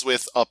also comes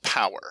with a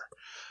power.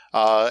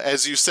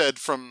 As you said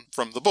from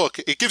the book,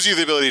 it gives you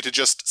the ability to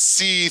just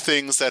see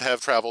things that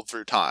have traveled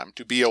through time,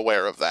 to be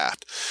aware of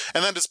that.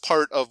 And that is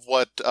part of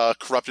what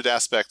corrupted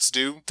aspects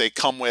do. They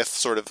come with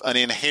sort of an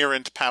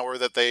inherent power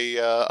that they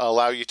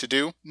allow you to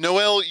do.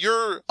 Noelle,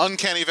 your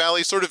Uncanny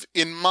Valley, sort of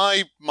in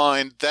my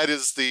mind, that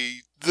is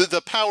the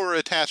power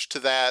attached to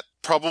that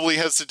probably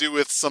has to do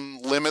with some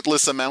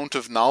limitless amount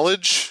of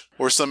knowledge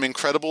or some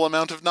incredible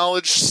amount of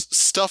knowledge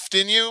stuffed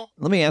in you.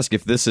 Let me ask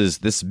if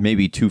this may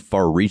be too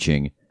far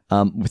reaching.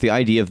 With the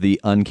idea of the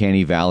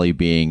uncanny valley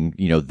being,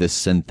 this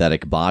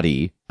synthetic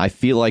body, I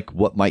feel like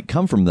what might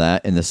come from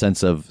that, in the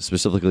sense of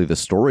specifically the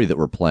story that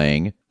we're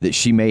playing, that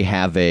she may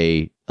have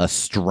a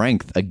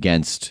strength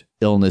against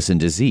illness and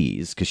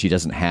disease because she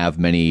doesn't have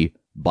many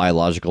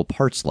biological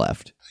parts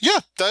left.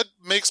 Yeah, that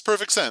makes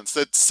perfect sense.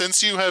 That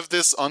since you have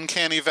this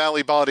uncanny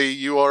valley body,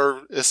 you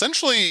are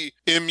essentially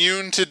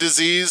immune to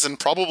disease and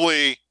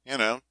probably,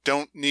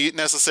 don't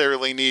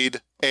necessarily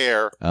need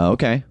air.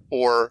 Okay.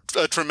 Or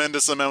a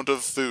tremendous amount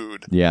of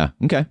food. Yeah,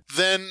 okay.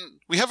 Then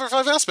we have our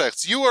 5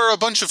 aspects. You are a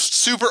bunch of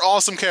super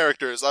awesome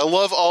characters. I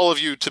love all of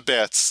you to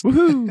bits.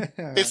 Woohoo!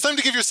 It's time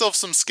to give yourself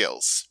some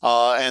skills.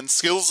 And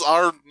skills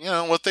are,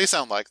 what they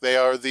sound like. They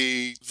are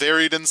the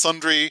varied and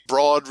sundry,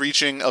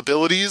 broad-reaching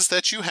abilities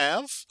that you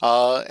have.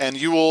 And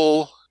you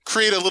will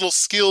create a little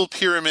skill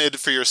pyramid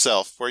for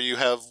yourself where you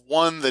have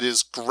one that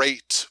is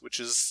great, which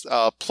is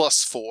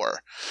 +4.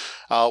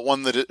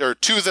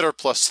 2 that are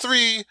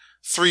 +3,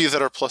 3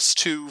 that are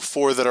 +2,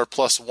 4 that are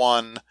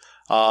 +1,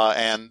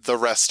 and the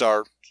rest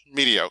are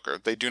mediocre.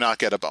 They do not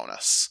get a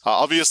bonus.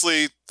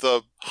 Obviously,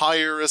 the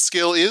higher a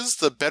skill is,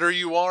 the better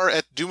you are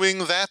at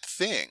doing that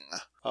thing.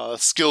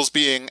 Skills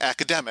being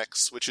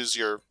academics, which is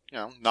your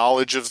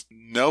knowledge of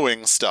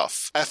knowing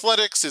stuff.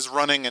 Athletics is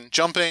running and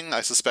jumping. I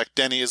suspect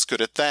Denny is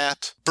good at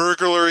that.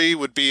 Burglary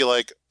would be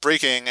like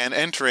breaking and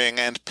entering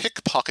and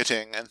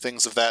pickpocketing and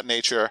things of that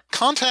nature.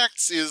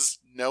 Contacts is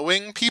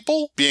knowing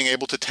people, being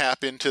able to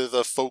tap into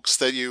the folks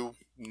that you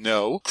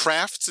know.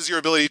 Crafts is your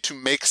ability to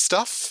make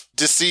stuff.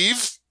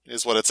 Deceive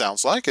is what it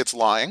sounds like. It's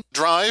lying.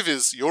 Drive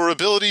is your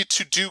ability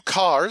to do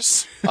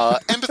cars.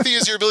 Empathy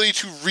is your ability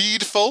to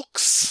read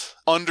folks,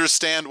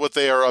 understand what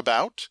they are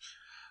about.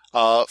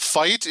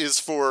 Fight is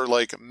for,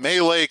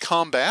 melee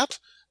combat.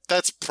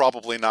 That's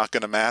probably not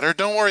going to matter.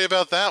 Don't worry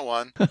about that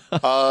one.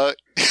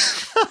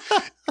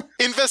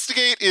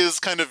 Investigate is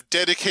kind of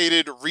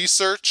dedicated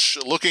research,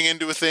 looking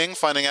into a thing,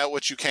 finding out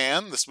what you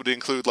can. This would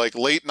include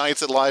late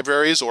nights at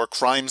libraries or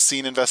crime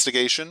scene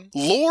investigation.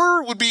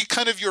 Lore would be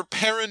kind of your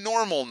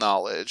paranormal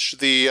knowledge,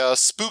 the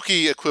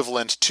spooky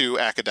equivalent to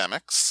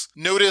academics.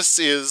 Notice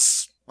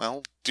is,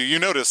 do you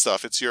notice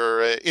stuff? It's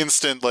your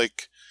instant,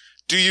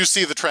 do you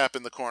see the trap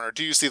in the corner?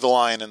 Do you see the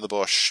lion in the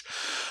bush?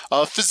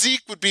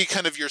 Physique would be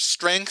kind of your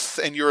strength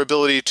and your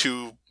ability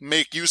to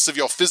make use of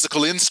your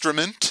physical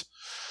instrument.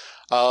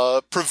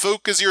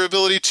 Provoke is your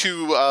ability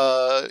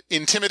to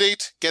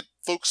intimidate, get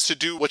folks to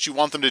do what you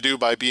want them to do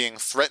by being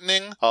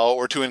threatening,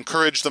 or to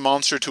encourage the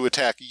monster to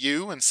attack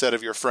you instead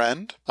of your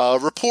friend.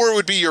 Rapport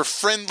would be your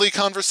friendly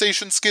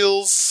conversation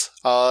skills.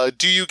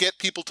 Do you get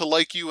people to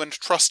like you and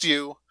trust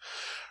you?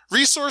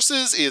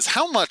 Resources is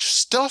how much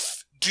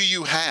stuff do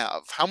you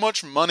have? How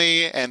much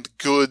money and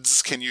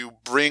goods can you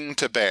bring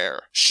to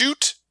bear?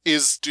 Shoot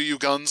is, do you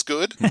guns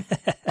good?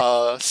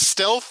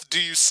 Stealth,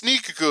 do you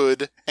sneak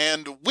good?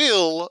 And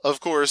will, of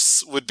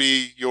course, would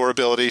be your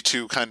ability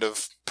to kind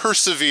of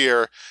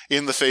persevere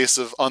in the face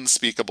of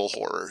unspeakable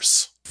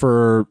horrors.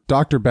 For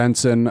Dr.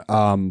 Benson,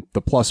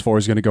 the +4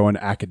 is going to go in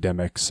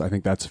academics. I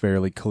think that's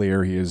fairly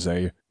clear. He is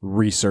a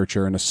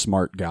researcher and a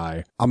smart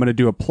guy. I'm going to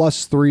do a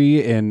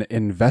 +3 in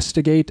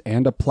investigate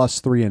and a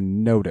 +3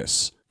 in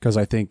notice. Because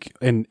I think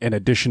in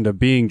addition to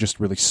being just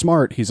really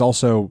smart,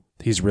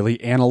 he's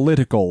really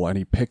analytical and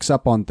he picks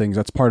up on things.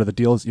 That's part of the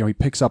deal is, he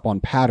picks up on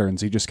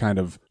patterns. He just kind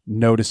of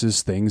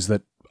notices things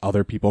that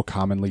other people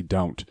commonly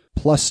don't.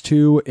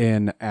 +2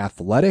 in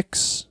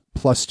athletics,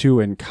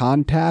 +2 in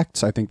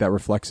contacts. I think that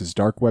reflects his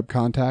dark web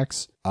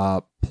contacts.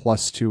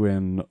 +2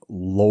 in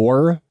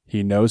lore.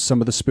 He knows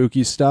some of the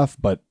spooky stuff,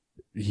 but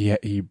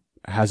he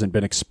hasn't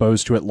been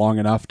exposed to it long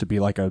enough to be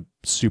a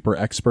super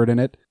expert in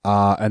it.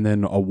 And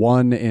then a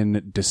 1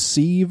 in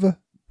deceive,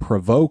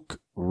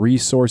 provoke,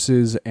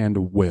 resources,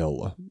 and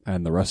will.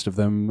 And the rest of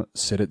them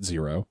sit at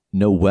 0.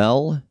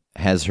 Noelle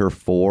has her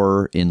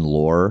 4 in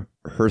lore.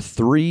 Her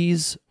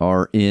 3s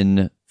are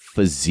in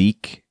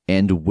physique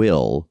and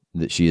will,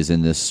 that she is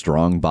in this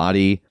strong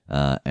body,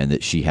 and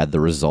that she had the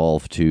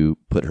resolve to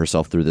put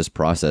herself through this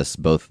process,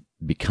 both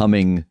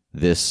becoming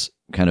this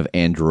kind of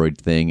android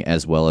thing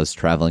as well as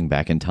traveling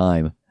back in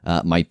time.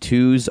 My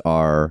 2s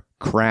are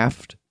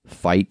craft,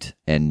 fight,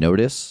 and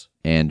notice,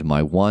 and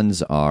my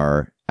 1s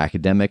are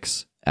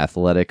academics,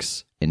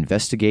 athletics,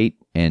 investigate,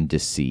 and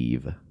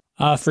deceive.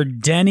 For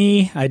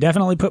Denny, I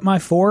definitely put my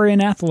 4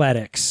 in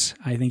athletics.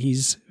 I think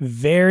he's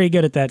very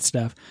good at that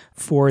stuff.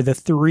 For the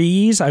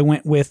 3s, I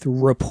went with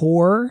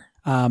rapport,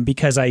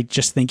 because I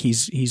just think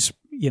he's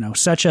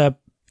such a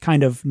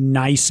kind of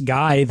nice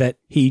guy that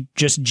he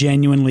just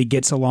genuinely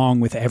gets along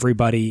with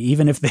everybody,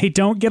 even if they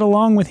don't get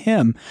along with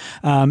him.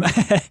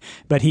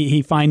 But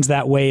he finds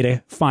that way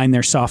to find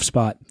their soft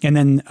spot. And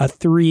then a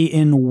 3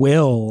 in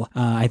will.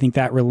 I think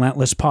that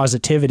relentless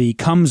positivity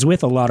comes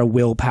with a lot of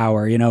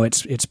willpower.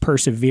 It's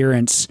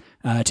perseverance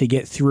to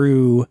get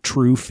through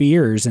true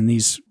fears and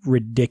these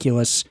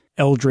ridiculous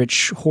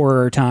eldritch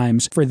horror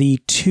times. For the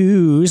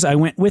 2s, I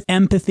went with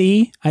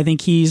empathy. I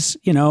think he's,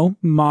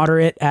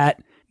 moderate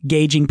at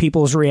gauging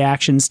people's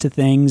reactions to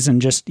things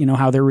and just,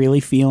 how they're really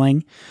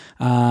feeling.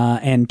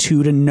 And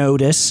 2 to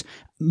notice.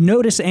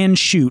 notice and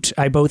shoot,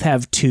 I both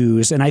have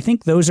 2s, and I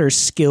think those are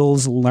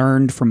skills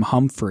learned from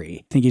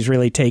Humphrey. I think he's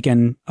really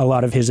taken a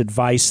lot of his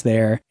advice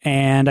there.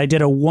 And I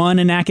did a 1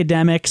 in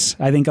academics.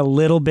 I think a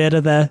little bit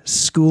of the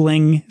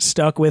schooling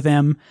stuck with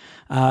him.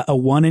 A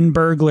 1 in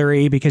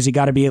burglary, because you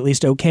got to be at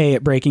least okay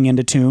at breaking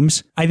into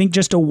tombs. I think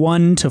just a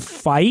 1 to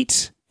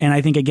fight. And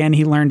I think, again,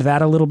 he learned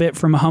that a little bit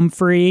from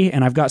Humphrey,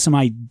 and I've got some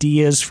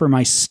ideas for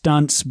my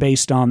stunts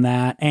based on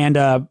that, and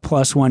a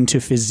 +1 to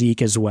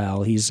physique as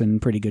well. He's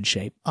in pretty good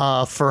shape.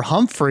 For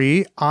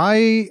Humphrey,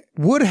 I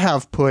would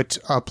have put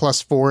a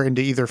 +4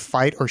 into either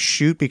fight or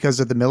shoot because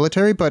of the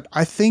military, but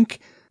I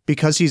think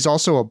because he's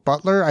also a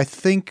butler, I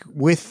think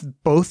with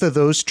both of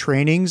those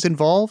trainings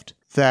involved,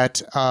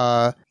 that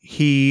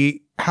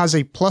he has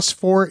a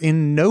 +4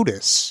 in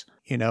notice.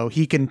 You know,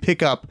 he can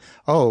pick up,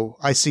 oh,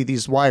 I see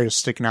these wires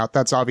sticking out.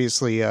 That's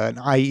obviously an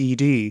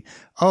IED.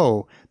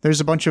 Oh,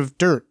 there's a bunch of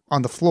dirt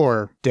on the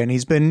floor.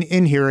 Denny's been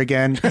in here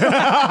again.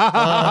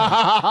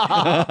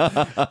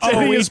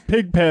 Denny's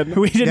Pigpen.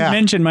 We didn't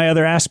mention my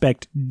other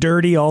aspect,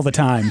 dirty all the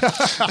time.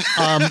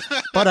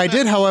 But I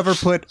did, however,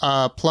 put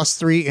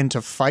 +3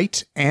 into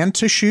fight and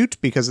to shoot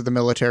because of the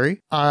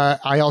military.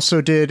 I also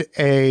did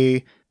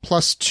a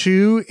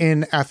 +2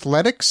 in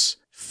athletics,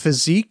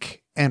 physique,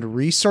 and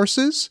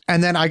resources.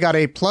 And then I got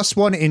a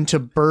 +1 into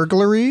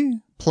burglary,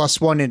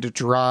 +1 into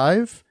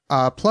drive,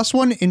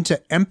 +1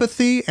 into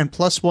empathy, and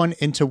 +1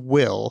 into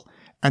will.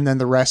 And then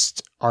the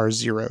rest are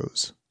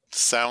zeros.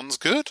 Sounds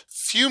good.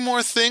 Few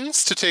more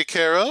things to take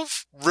care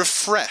of.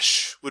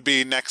 Refresh would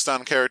be next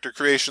on character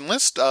creation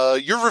list.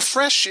 Your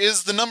refresh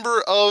is the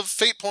number of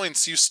fate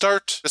points you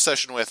start a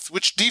session with,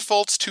 which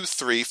defaults to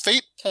 3.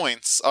 Fate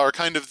points are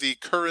kind of the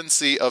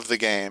currency of the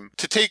game.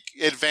 To take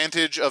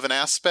advantage of an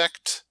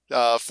aspect,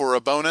 for a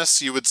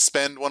bonus, you would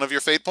spend one of your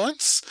fate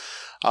points.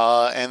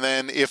 And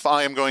then if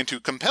I am going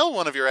to compel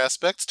one of your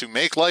aspects to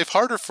make life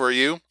harder for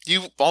you,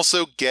 you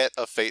also get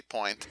a fate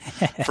point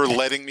for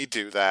letting me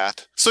do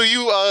that. So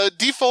you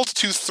default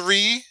to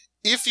 3.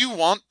 If you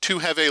want to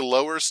have a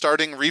lower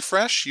starting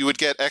refresh, you would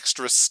get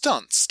extra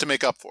stunts to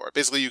make up for it.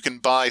 Basically, you can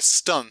buy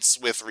stunts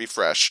with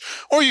refresh,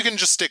 or you can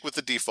just stick with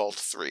the default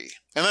 3.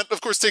 And that,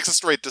 of course, takes us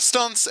straight to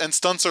stunts, and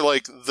stunts are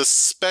like the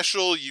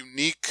special,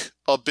 unique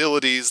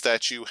abilities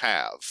that you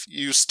have.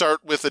 You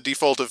start with a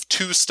default of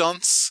 2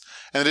 stunts,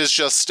 and it is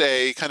just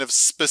a kind of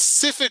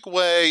specific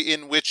way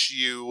in which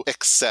you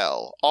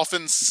excel.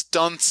 Often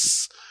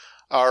stunts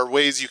are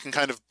ways you can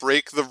kind of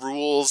break the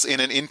rules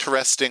in an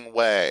interesting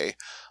way,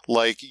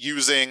 like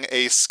using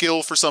a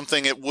skill for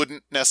something it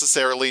wouldn't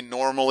necessarily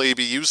normally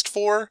be used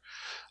for.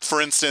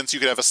 For instance, you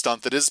could have a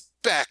stunt that is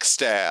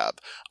backstab.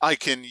 I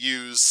can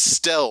use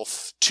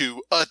stealth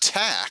to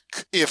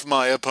attack if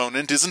my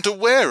opponent isn't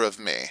aware of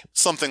me.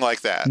 Something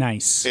like that.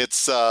 Nice.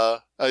 It's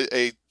a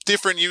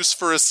different use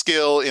for a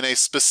skill in a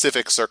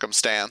specific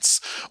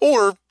circumstance.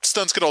 Or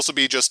stunts could also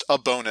be just a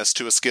bonus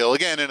to a skill,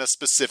 again, in a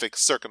specific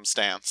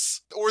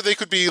circumstance. Or they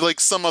could be like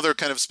some other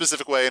kind of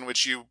specific way in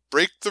which you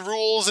break the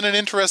rules in an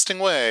interesting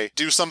way.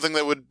 Do something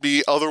that would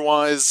be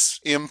otherwise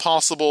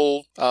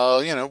impossible,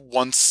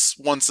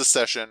 once a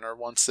session or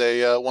once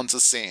a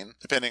scene,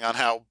 depending on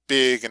how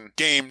big and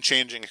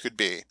game-changing it could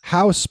be.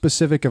 How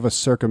specific of a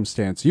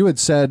circumstance? You had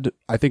said,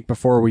 I think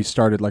before we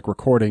started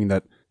recording,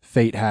 that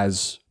Fate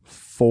has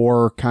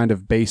 4 kind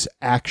of base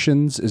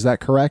actions. Is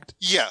that correct?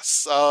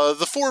 Yes.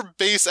 The 4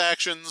 base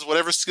actions,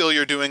 whatever skill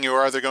you're doing,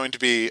 you're either going to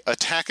be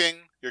attacking,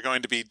 you're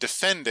going to be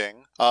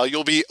defending,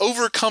 you'll be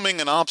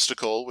overcoming an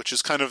obstacle, which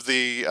is kind of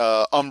the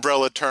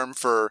umbrella term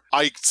for,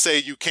 I say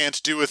you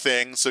can't do a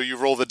thing, so you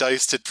roll the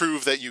dice to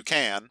prove that you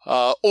can,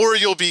 or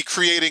you'll be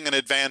creating an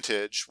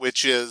advantage,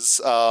 which is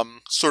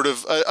sort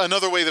of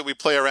another way that we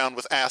play around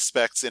with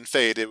aspects in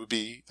Fate. It would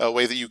be a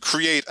way that you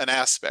create an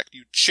aspect.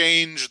 You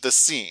change the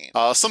scene.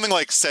 Something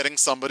like setting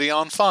somebody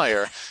on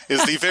fire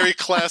is the very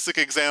classic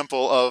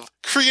example of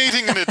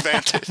creating an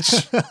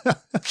advantage.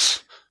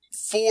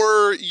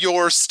 For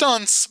your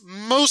stunts,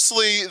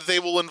 mostly they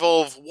will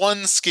involve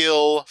 1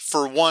 skill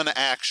for 1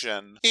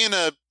 action in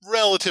a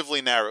relatively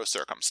narrow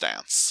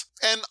circumstance.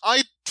 And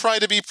I try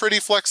to be pretty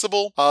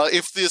flexible.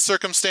 If the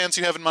circumstance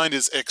you have in mind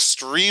is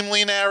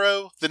extremely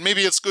narrow, then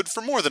maybe it's good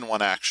for more than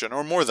 1 action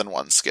or more than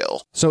 1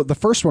 skill. So the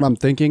first one I'm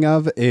thinking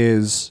of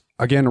is,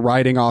 again,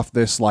 riding off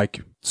this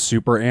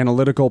super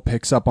analytical,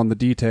 picks up on the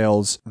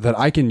details, that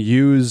I can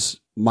use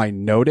my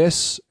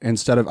notice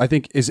instead of, I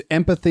think, is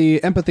empathy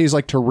is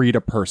like to read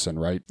a person,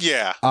 right?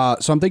 Yeah.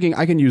 So I'm thinking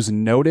I can use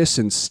notice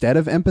instead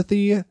of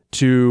empathy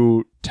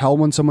to tell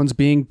when someone's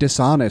being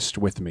dishonest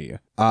with me,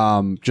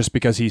 just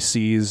because he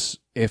sees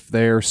if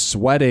they're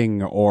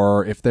sweating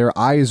or if their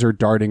eyes are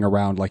darting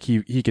around.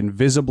 He can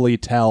visibly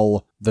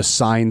tell the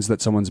signs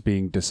that someone's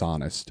being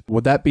dishonest.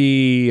 Would that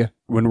be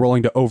when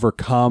rolling to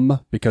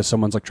overcome because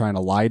someone's trying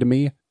to lie to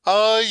me?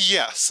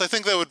 Yes. I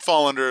think that would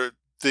fall under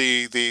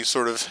the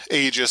sort of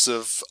aegis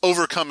of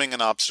overcoming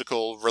an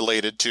obstacle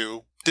related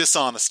to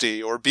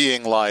dishonesty or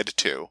being lied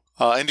to.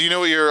 And do you know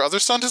what your other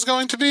stunt is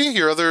going to be?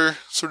 Your other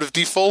sort of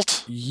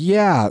default?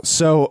 Yeah,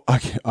 so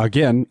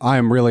again, I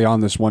am really on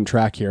this one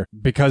track here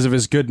because of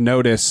his good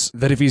notice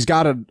that if he's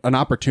got an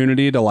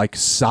opportunity to like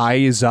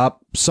size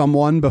up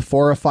someone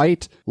before a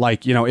fight,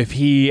 like, you know, if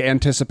he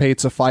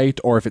anticipates a fight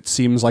or if it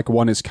seems like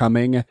one is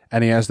coming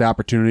and he has the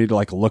opportunity to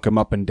like look him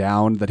up and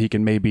down, that he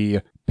can maybe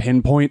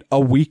pinpoint a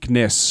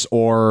weakness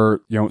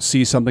or, you know,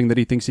 see something that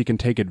he thinks he can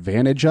take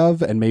advantage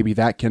of, and maybe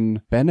that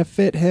can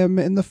benefit him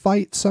in the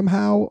fight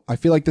somehow. I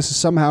feel like this is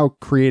somehow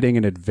creating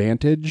an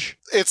advantage.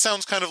 It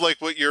sounds kind of like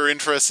what you're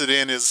interested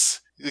in is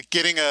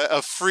getting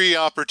a free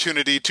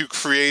opportunity to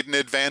create an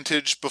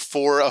advantage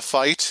before a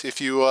fight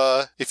if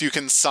you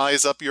can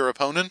size up your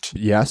opponent.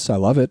 Yes, I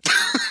love it.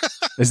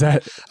 Is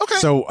that okay?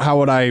 So how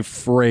would I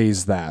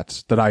phrase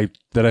that? That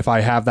if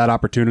I have that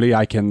opportunity,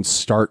 I can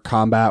start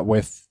combat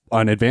with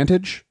an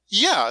advantage?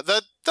 Yeah,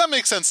 that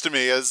makes sense to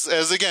me.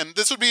 As again,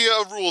 this would be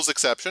a rules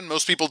exception.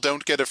 Most people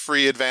don't get a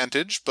free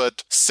advantage,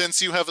 but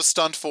since you have a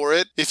stunt for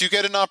it, if you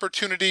get an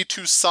opportunity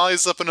to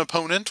size up an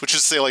opponent, which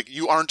is to say like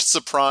you aren't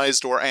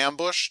surprised or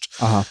ambushed,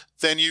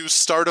 then you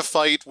start a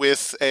fight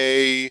with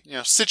a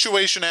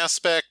situation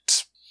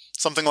aspect,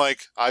 something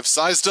like I've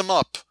sized him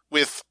up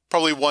with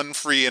probably one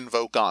free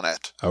invoke on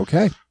it.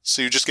 Okay.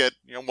 So you just get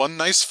one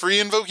nice free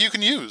invoke you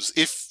can use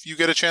if you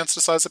get a chance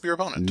to size up your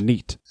opponent.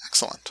 Neat.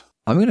 Excellent.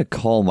 I'm going to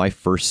call my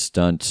first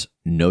stunt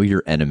Know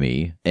Your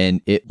Enemy,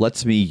 and it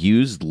lets me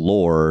use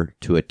lore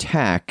to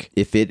attack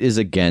if it is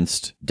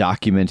against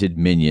documented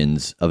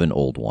minions of an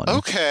old one.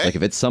 Okay. Like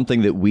if it's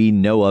something that we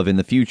know of in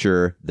the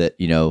future that,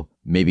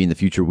 maybe in the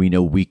future we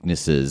know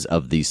weaknesses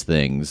of these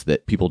things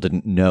that people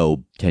didn't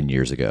know 10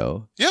 years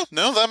ago. Yeah,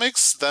 no, that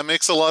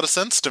makes a lot of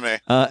sense to me.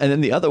 And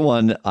then the other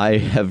one I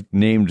have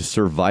named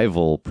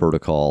Survival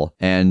Protocol,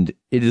 and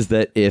it is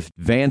that if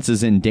Vance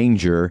is in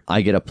danger,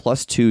 I get a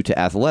 +2 to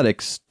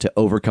athletics to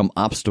overcome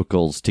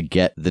obstacles to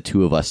get the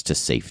two of us to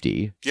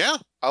safety. Yeah,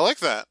 I like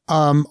that.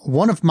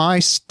 One of my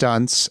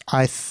stunts,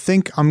 I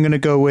think I'm going to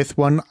go with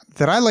one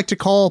that I like to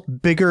call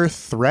Bigger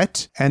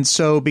Threat. And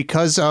so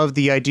because of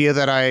the idea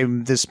that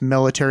I'm this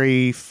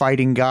military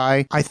fighting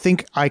guy, I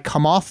think I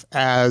come off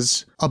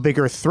as a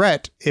bigger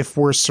threat if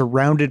we're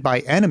surrounded by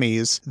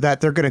enemies that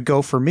they're going to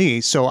go for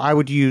me. So I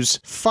would use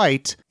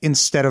Fight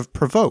instead of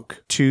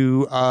Provoke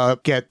to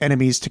get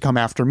enemies to come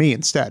after me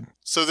instead.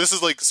 So this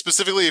is like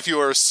specifically if you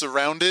are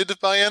surrounded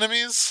by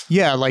enemies?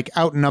 Yeah, like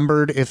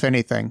outnumbered, if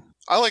anything.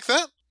 I like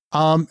that.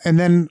 And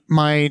then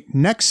my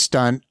next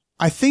stunt,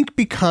 I think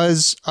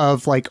because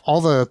of like all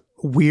the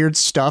weird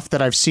stuff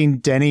that I've seen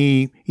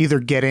Denny either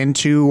get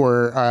into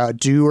or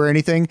do or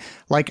anything,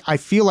 like I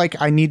feel like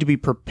I need to be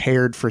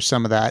prepared for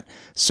some of that.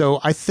 So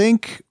I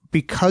think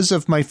because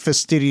of my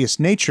fastidious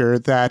nature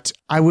that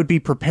I would be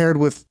prepared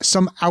with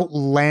some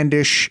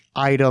outlandish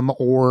item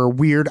or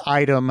weird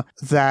item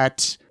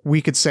that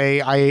we could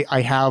say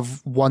I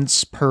have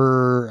once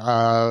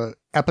per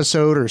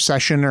episode or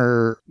session,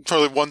 or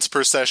probably once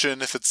per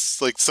session if it's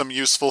like some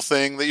useful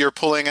thing that you're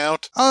pulling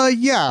out.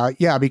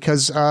 Yeah,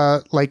 because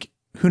like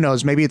who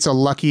knows, maybe it's a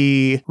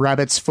lucky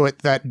rabbit's foot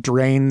that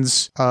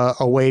drains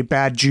away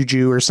bad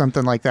juju or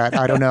something like that.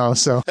 I don't know.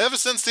 So ever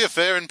since the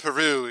affair in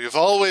Peru, you've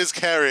always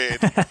carried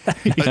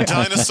a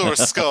dinosaur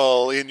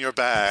skull in your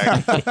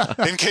bag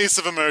in case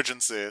of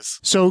emergencies.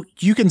 So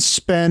you can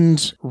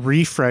spend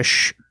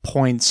refresh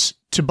points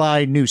to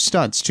buy new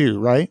stunts too,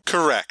 right?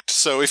 Correct.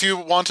 So if you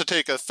want to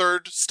take a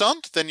third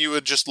stunt, then you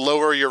would just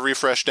lower your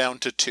refresh down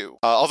to 2.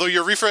 Although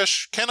your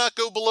refresh cannot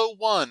go below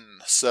 1,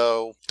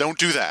 so don't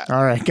do that.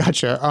 All right,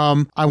 gotcha.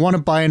 I want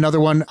to buy another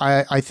one.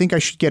 I think I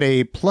should get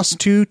a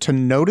 +2 to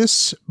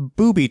notice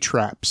booby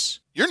traps.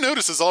 Your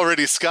notice is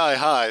already sky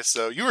high,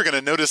 so you are going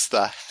to notice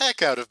the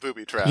heck out of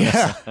booby traps.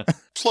 Yeah.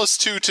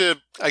 +2 to,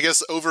 I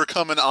guess,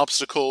 overcome an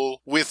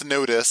obstacle with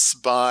notice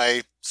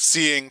by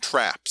seeing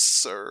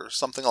traps or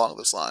something along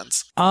those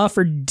lines.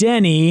 For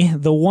Denny,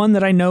 the one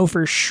that I know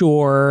for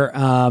sure,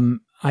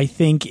 I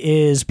think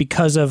is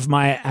because of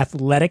my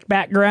athletic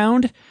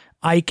background.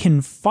 I can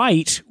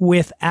fight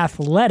with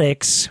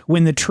athletics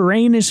when the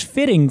terrain is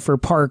fitting for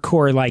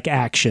parkour-like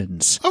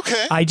actions.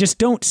 Okay. I just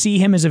don't see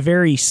him as a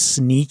very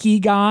sneaky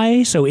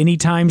guy, so any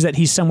times that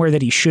he's somewhere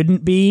that he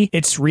shouldn't be,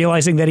 it's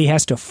realizing that he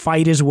has to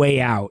fight his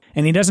way out.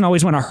 And he doesn't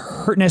always want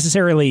to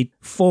necessarily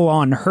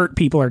full-on hurt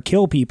people or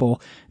kill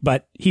people,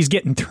 but he's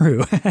getting through.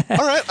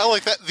 All right, I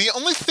like that. The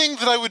only thing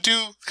that I would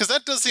do, because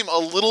that does seem a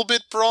little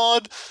bit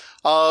broad,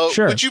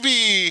 Sure. Would you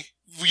be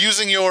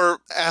using your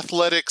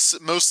athletics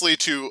mostly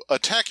to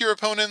attack your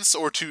opponents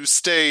or to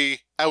stay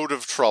out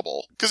of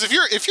trouble? Because if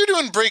you're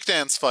doing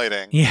breakdance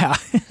fighting, Yeah.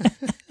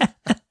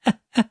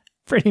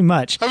 Pretty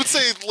much. I would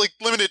say like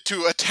limited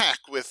to attack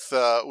with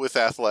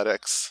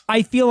athletics.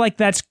 I feel like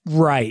that's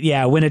right.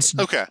 Yeah, when it's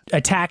Okay.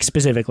 attack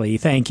specifically.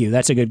 Thank you.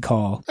 That's a good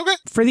call. Okay.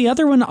 For the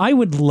other one, I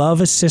would love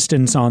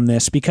assistance on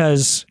this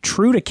because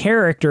true to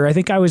character, I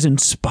think I was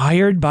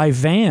inspired by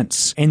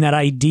Vance and that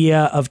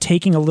idea of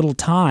taking a little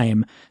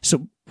time.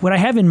 So what I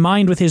have in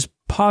mind with his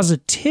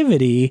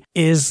positivity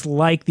is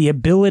like the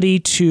ability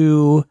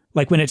to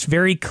Like when it's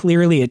very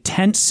clearly a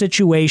tense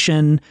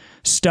situation,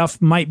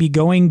 stuff might be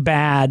going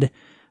bad.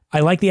 I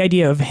like the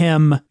idea of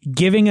him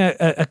giving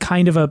a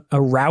kind of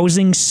a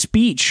rousing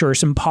speech or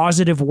some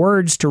positive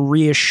words to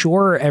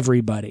reassure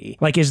everybody.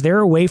 Like, is there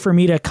a way for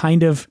me to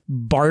kind of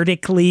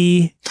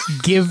bardically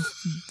give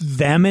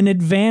them an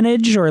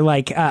advantage? Or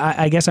like,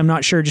 I guess I'm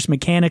not sure just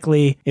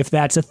mechanically if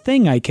that's a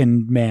thing I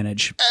can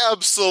manage.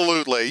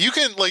 Absolutely. You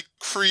can like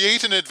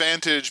create an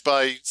advantage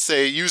by,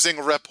 say, using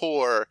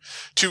rapport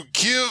to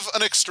give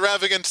an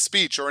extravagant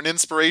speech or an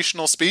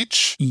inspirational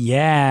speech.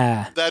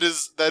 Yeah. That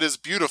is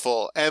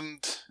beautiful.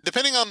 And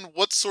depending on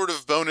what sort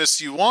of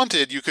bonus you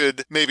wanted, you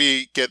could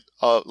maybe get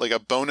like a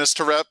bonus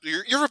to rep.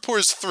 Your rapport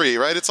is 3,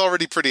 right? It's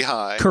already pretty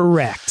high.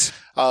 Correct.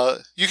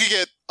 You could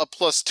get a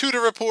 +2 to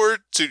rapport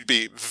to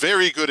be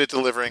very good at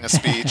delivering a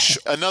speech.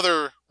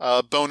 Another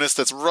bonus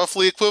that's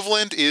roughly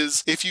equivalent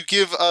is if you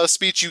give a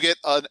speech, you get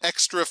an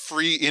extra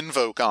free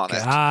invoke on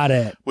it. Got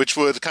it. Which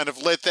would kind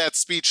of let that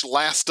speech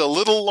last a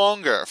little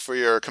longer for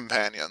your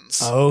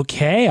companions.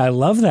 Okay, I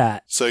love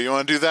that. So you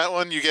want to do that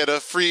one? You get a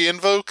free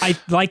invoke? I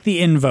like the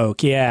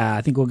invoke. Yeah,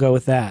 I think we'll go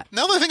with that.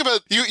 Now that I think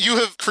about it, you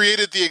have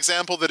created the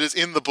example that is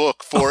in the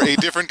book for a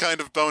different kind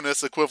of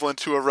bonus equivalent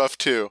to a rough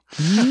 2.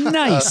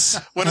 Nice.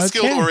 When a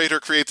skilled orator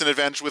creates an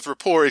advantage with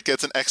rapport, it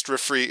gets an extra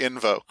free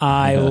invoke.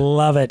 I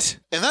love it.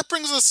 And that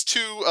brings us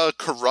to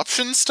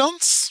corruption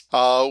stunts,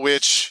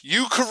 which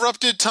you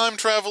corrupted time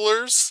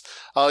travelers,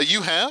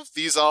 you have.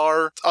 These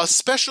are a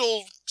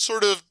special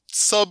sort of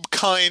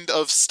sub-kind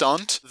of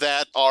stunt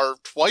that are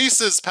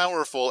twice as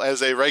powerful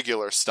as a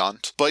regular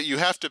stunt, but you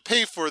have to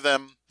pay for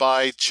them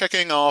by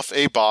checking off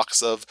a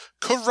box of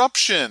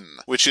corruption,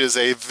 which is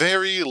a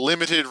very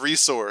limited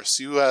resource.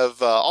 You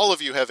have, all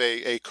of you have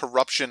a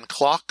corruption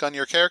clock on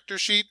your character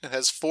sheet. It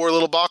has 4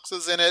 little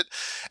boxes in it,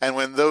 and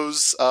when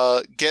those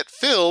get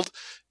filled,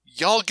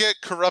 y'all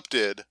get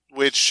corrupted,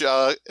 which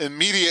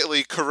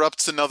immediately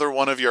corrupts another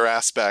one of your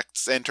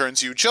aspects and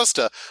turns you just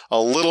a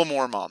little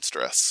more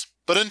monstrous.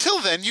 But until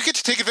then, you get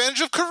to take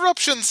advantage of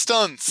corruption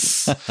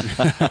stunts,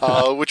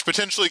 which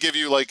potentially give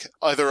you like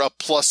either a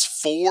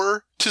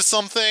 +4 to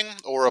something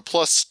or a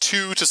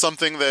 +2 to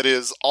something that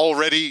is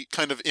already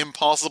kind of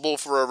impossible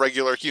for a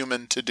regular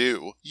human to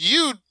do.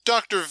 You,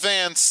 Dr.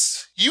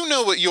 Vance, you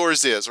know what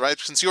yours is, right?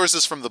 Since yours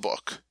is from the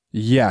book.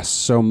 Yes,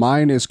 so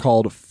mine is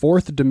called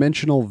Fourth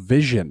Dimensional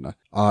Vision.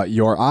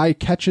 Your eye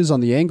catches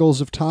on the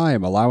angles of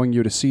time, allowing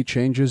you to see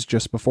changes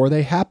just before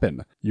they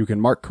happen. You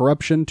can mark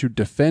corruption to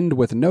defend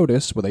with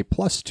notice with a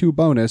 +2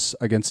 bonus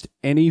against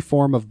any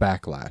form of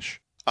backlash.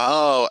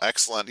 Oh,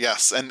 excellent.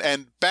 Yes. And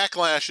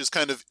backlash is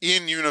kind of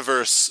in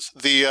universe,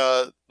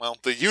 the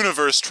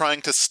universe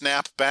trying to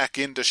snap back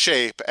into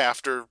shape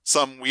after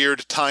some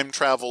weird time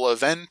travel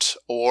event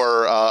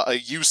or a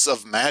use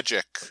of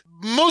magic.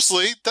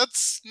 Mostly,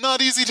 that's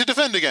not easy to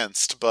defend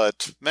against,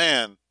 but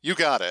man, you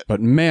got it. But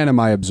man, am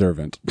I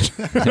observant.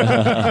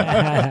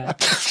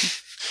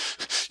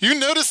 You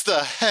noticed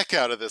the heck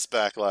out of this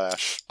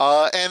backlash.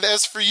 And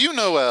as for you,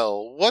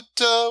 Noel, what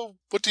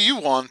do you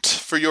want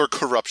for your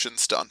corruption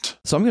stunt?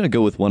 So I'm going to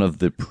go with one of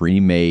the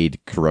pre-made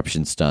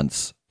corruption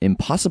stunts.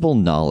 Impossible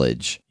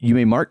knowledge. You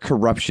may mark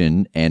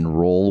corruption and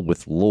roll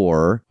with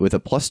lore with a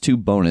 +2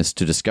 bonus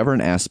to discover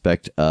an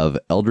aspect of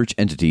eldritch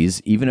entities,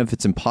 even if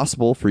it's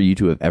impossible for you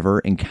to have ever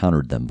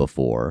encountered them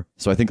before.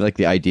 So I think like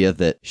the idea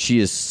that she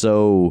is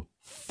so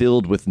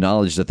filled with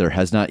knowledge that there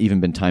has not even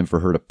been time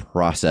for her to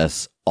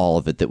process all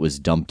of it that was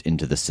dumped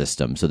into the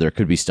system. So there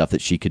could be stuff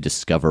that she could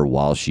discover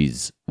while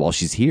she's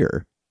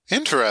here.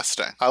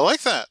 Interesting. I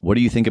like that. What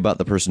do you think about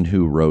the person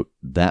who wrote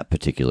that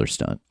particular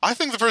stunt? I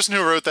think the person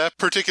who wrote that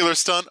particular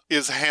stunt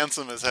is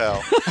handsome as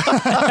hell.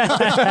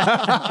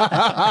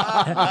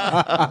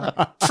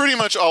 Pretty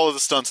much all of the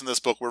stunts in this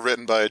book were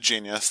written by a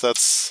genius.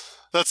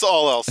 That's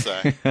all I'll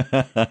say.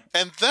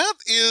 And that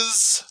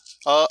is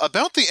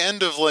about the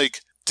end of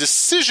like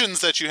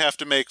decisions that you have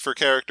to make for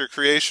character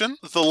creation.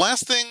 The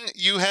last thing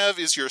you have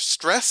is your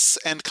stress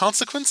and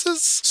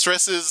consequences.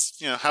 Stress is,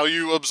 how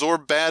you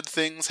absorb bad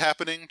things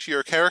happening to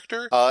your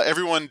character.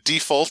 Everyone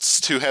defaults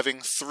to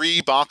having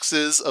 3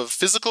 boxes of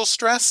physical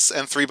stress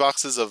and 3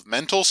 boxes of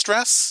mental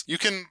stress. You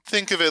can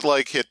think of it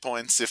like hit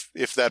points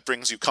if that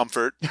brings you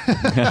comfort.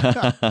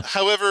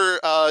 However,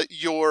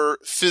 your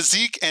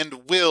physique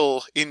and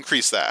will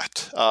increase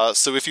that.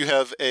 So if you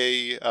have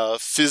a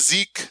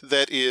physique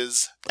that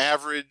is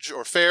average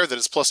or fair, that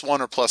is +1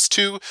 or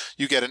 +2,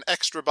 you get an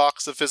extra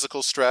box of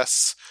physical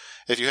stress.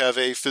 If you have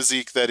a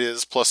physique that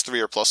is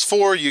 +3 or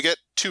 +4, you get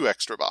 2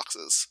 extra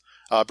boxes,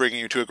 bringing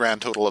you to a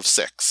grand total of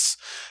 6.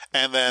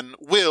 And then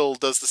will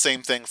does the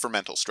same thing for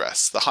mental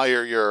stress. The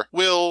higher your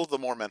will, the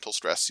more mental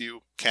stress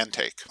you can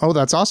take. Oh,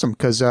 that's awesome,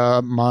 because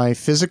my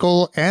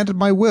physical and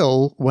my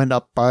will went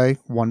up by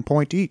 1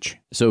 point each.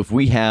 So if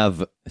we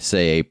have,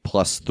 say, a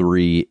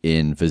 +3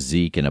 in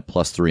physique and a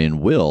 +3 in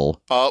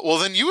will... well,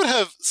 then you would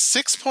have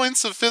 6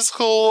 points of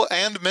physical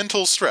and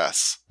mental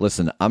stress.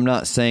 Listen, I'm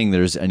not saying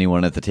there's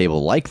anyone at the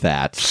table like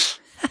that.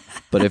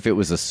 But if it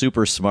was a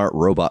super smart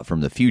robot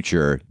from the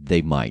future,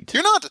 they might.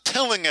 You're not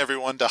telling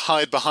everyone to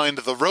hide behind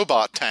the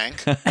robot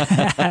tank.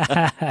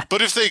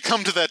 But if they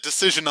come to that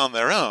decision on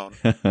their own.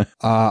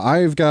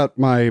 I've got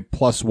my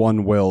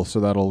 +1 will, so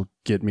that'll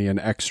get me an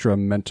extra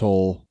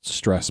mental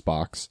stress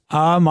box.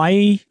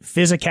 My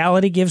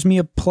physicality gives me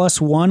a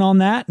 +1 on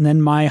that, and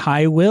then my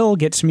high will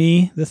gets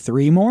me the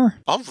 3 more.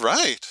 All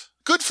right.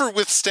 Good for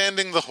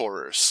withstanding the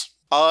horrors.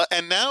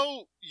 And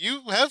now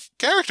you have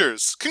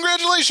characters.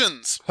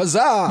 Congratulations!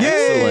 Huzzah!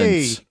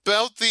 Yay! Excellent.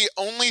 About the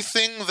only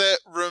thing that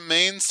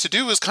remains to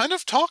do is kind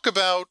of talk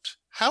about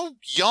how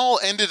y'all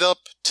ended up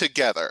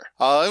together.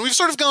 And we've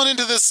sort of gone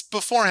into this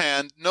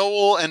beforehand.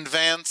 Noel and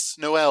Vance,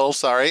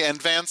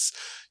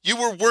 you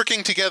were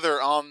working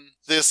together on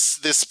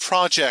this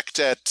project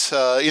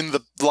in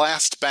the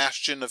last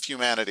bastion of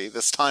humanity,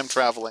 this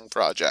time-traveling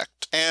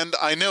project. And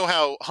I know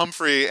how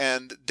Humphrey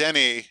and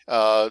Denny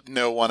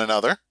know one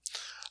another.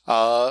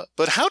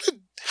 But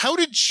how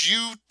did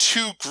you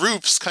two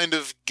groups kind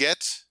of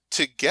get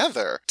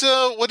together?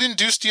 What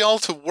induced y'all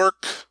to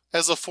work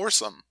as a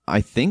foursome?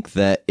 I think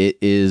that it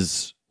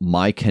is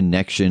my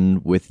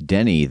connection with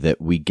Denny that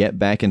we get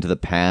back into the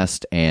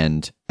past,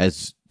 and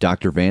as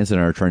Dr. Vance and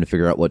I are trying to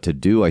figure out what to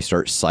do, I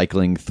start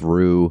cycling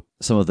through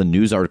some of the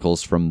news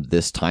articles from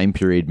this time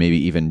period, maybe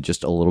even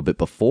just a little bit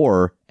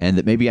before, and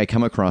that maybe I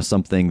come across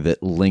something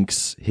that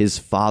links his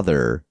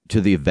father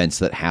to the events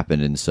that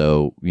happened. And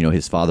so,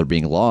 his father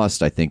being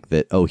lost, I think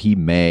that, he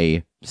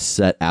may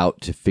set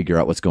out to figure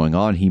out what's going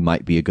on. He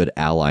might be a good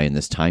ally in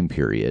this time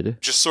period.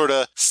 Just sort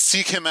of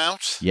seek him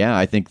out? Yeah,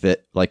 I think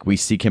that we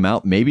seek him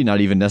out, maybe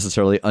not even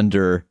necessarily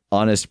under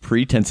honest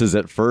pretenses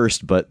at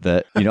first, but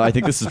that, I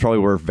think this is probably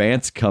where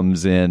Vance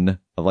comes in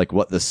of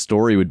what the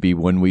story would be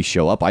when we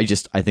show up. I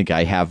think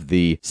I have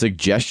the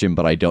suggestion,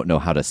 but I don't know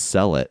how to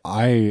sell it.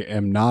 I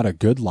am not a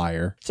good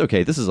liar. It's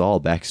okay. This is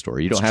all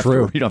backstory. You don't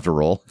have to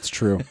roll. It's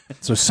true.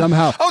 So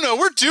somehow... Oh no,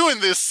 we're doing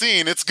this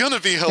scene. It's gonna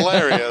be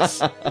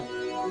hilarious.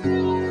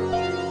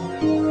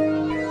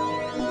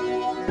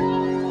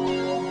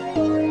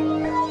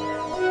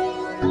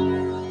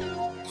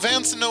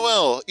 Vance and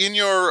Noel, in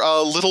your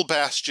little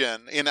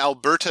bastion in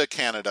Alberta,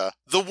 Canada,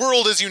 the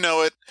world as you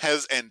know it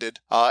has ended,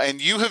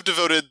 and you have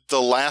devoted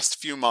the last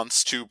few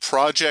months to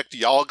Project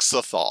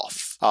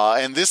Yog-Sothoth.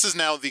 And this is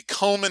now the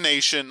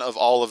culmination of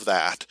all of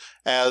that.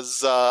 As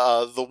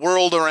the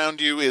world around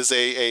you is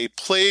a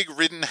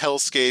plague-ridden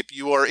hellscape,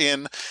 you are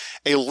in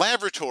a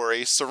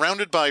laboratory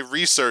surrounded by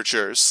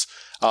researchers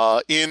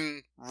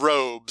in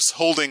robes,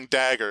 holding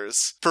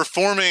daggers,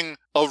 performing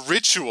a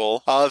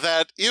ritual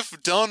that,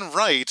 if done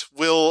right,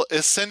 will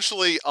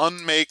essentially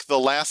unmake the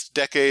last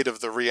decade of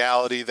the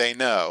reality they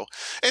know.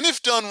 And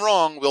if done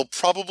wrong, will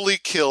probably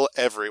kill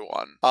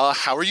everyone.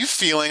 How are you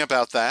feeling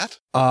about that?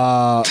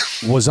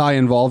 Was I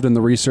involved in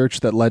the research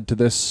that led to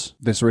this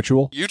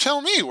ritual? You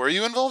tell me. Were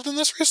you involved in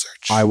this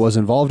research? I was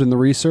involved in the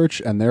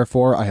research, and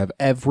therefore I have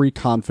every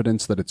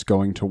confidence that it's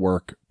going to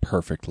work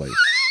perfectly.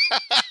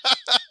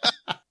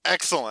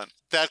 Excellent.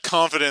 That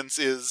confidence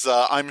is,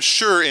 I'm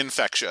sure,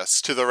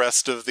 infectious to the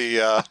rest of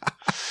the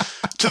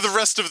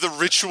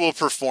ritual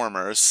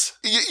performers.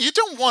 You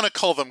don't want to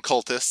call them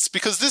cultists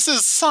because this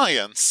is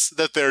science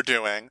that they're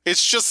doing.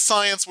 It's just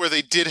science where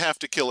they did have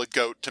to kill a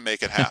goat to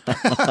make it happen.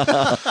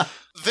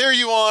 There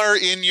you are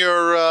in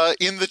your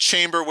in the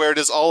chamber where it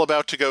is all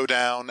about to go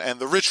down, and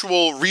the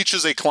ritual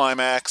reaches a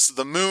climax.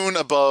 The moon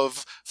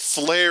above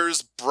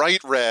flares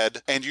bright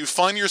red, and you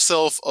find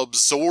yourself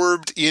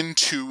absorbed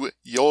into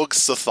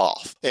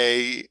Yog-Sothoth,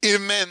 a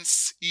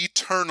immense,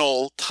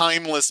 eternal,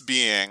 timeless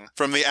being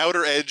from the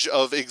outer edge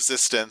of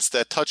existence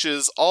that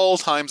touches all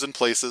times and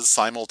places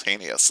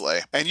simultaneously.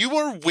 And you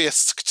are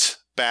whisked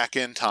back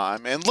in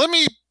time, and let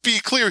me be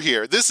clear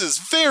here, this is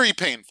very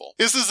painful.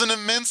 This is an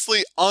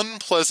immensely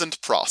unpleasant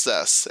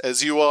process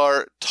as you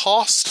are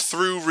tossed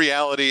through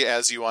reality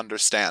as you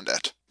understand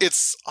it.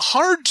 It's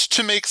hard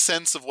to make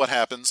sense of what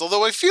happens,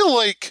 although I feel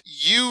like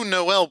you,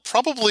 Noel,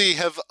 probably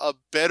have a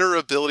better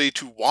ability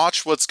to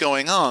watch what's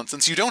going on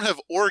since you don't have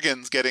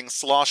organs getting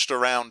sloshed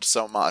around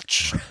so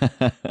much.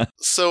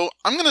 So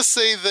I'm going to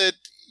say that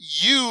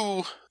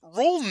you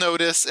roll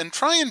notice and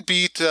try and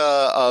beat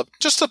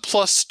just a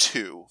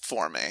 +2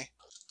 for me.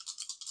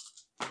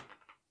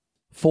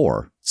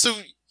 4. So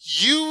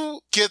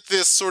you get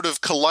this sort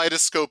of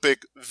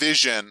kaleidoscopic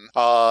vision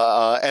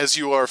as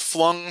you are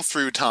flung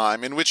through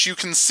time, in which you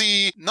can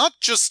see not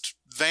just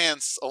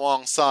Vance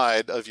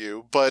alongside of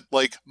you, but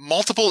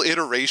multiple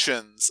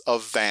iterations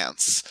of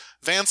Vance.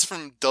 Vance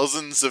from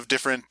dozens of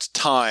different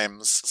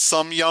times,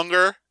 some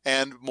younger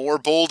and more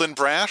bold and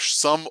brash,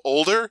 some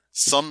older,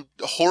 some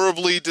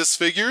horribly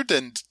disfigured,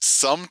 and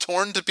some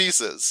torn to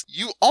pieces.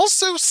 You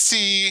also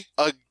see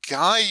a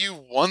guy you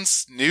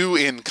once knew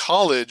in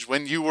college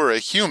when you were a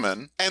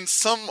human, and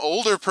some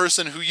older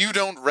person who you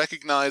don't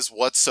recognize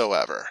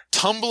whatsoever,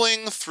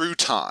 tumbling through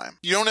time.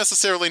 You don't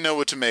necessarily know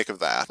what to make of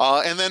that.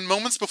 And then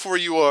moments before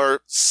you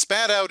are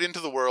spat out into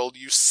the world,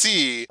 you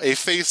see a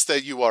face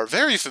that you are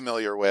very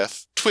familiar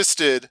with,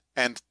 twisted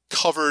and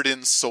covered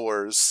in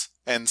sores,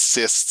 and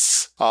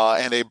cysts,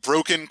 and a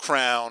broken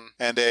crown,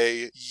 and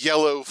a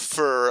yellow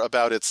fur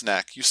about its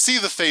neck. You see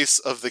the face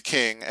of the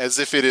king as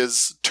if it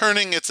is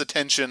turning its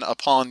attention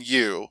upon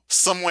you,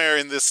 somewhere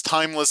in this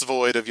timeless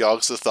void of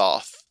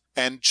Yog-Sothoth.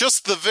 And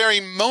just the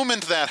very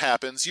moment that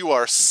happens, you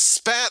are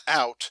spat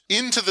out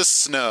into the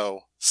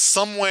snow,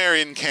 somewhere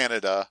in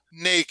Canada,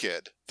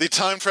 naked. The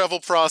time travel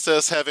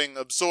process having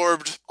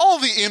absorbed all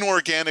the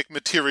inorganic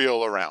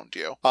material around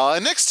you.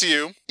 And next to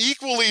you,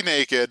 equally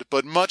naked,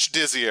 but much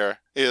dizzier,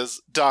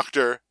 is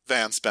Dr.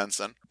 Van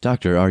Spencer.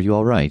 Doctor, are you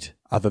all right?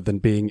 Other than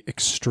being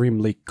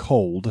extremely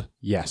cold,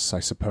 yes, I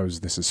suppose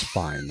this is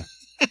fine.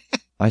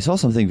 I saw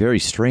something very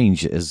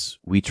strange as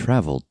we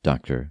traveled,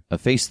 Doctor. A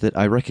face that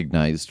I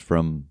recognized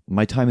from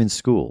my time in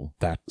school.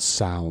 That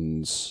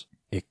sounds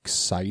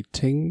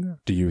exciting.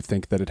 Do you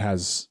think that it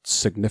has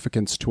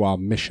significance to our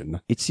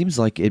mission? It seems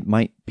like it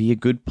might be a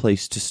good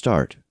place to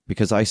start,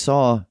 because I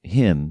saw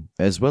him,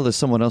 as well as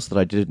someone else that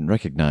I didn't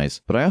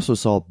recognize, but I also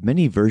saw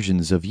many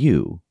versions of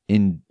you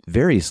in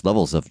various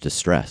levels of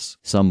distress.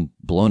 Some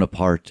blown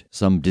apart,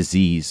 some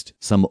diseased,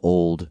 some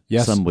old,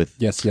 yes, some with...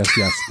 Yes.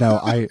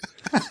 No,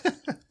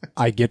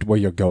 I get where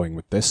you're going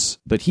with this.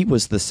 But he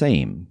was the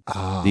same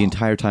the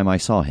entire time I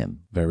saw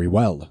him. Very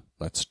well.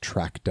 Let's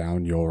track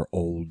down your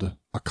old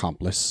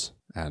accomplice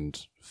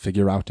and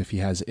figure out if he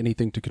has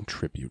anything to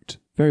contribute.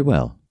 Very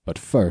well. But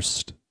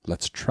first,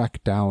 let's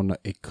track down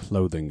a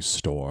clothing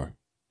store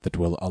that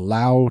will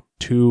allow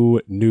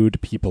 2 nude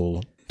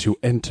people to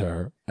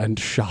enter and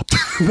shop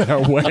their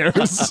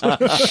wares.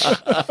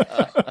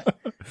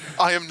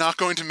 I am not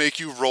going to make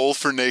you roll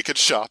for naked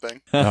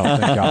shopping. Oh,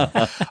 thank God.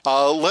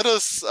 Let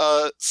us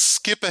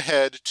skip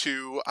ahead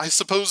to, I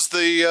suppose,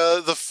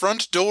 the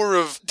front door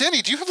of...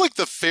 Denny, do you have, like,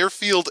 the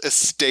Fairfield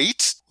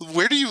estate?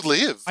 Where do you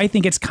live? I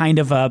think it's kind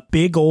of a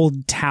big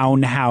old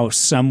townhouse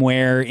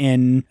somewhere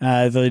in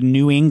the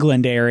New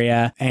England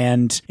area,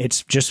 and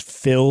it's just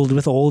filled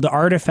with old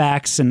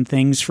artifacts and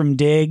things from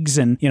digs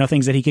and,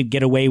 things that he could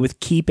get away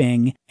with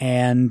keeping.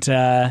 And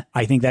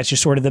I think that's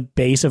just sort of the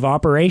base of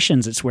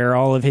operations. It's where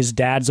all of his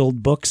dad's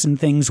old books and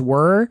things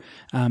were.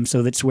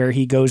 So that's where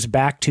he goes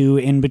back to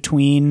in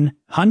between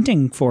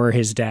hunting for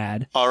his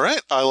dad. All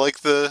right. I like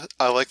the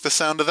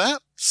sound of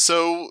that.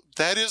 So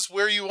that is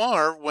where you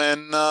are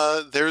when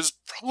there's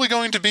probably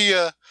going to be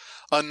a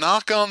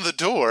knock on the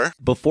door.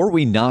 Before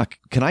we knock,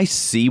 can I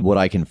see what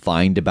I can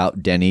find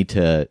about Denny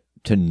to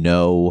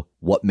know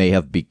what may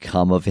have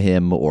become of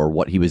him or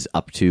what he was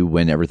up to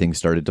when everything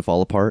started to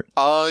fall apart?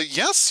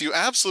 Yes, you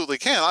absolutely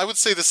can. I would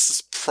say this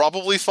is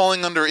probably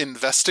falling under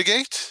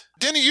investigate.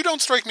 Denny, you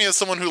don't strike me as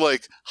someone who,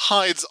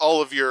 hides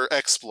all of your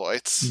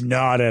exploits.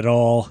 Not at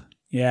all.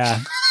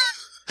 Yeah.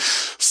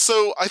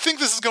 So I think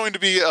this is going to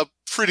be a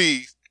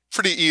pretty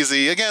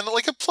easy, again,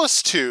 like a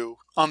 +2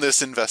 on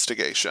this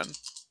investigation.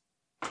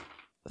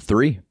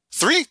 3.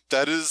 3,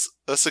 that is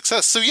a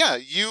success. So yeah,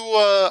 you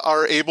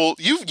are able,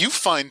 you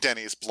find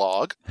Denny's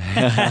blog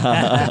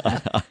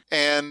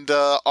and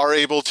are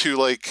able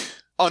to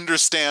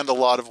understand a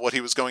lot of what he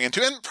was going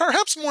into, and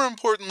perhaps more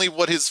importantly,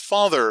 what his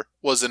father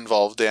was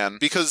involved in,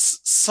 because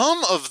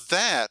some of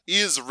that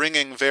is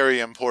ringing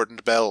very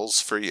important bells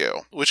for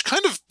you, which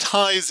kind of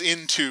ties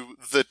into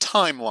the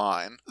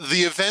timeline,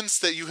 the events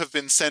that you have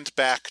been sent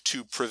back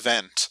to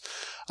prevent.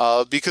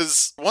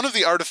 Because one of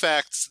the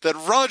artifacts that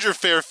Roger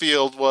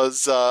Fairfield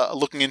was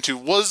looking into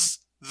was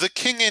The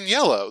King in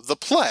Yellow, the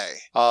play.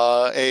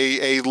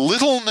 A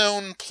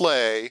little-known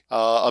play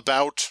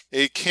about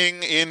a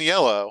king in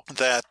yellow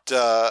that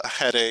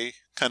had a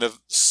kind of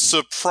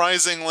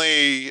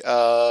surprisingly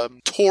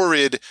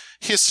torrid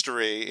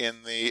history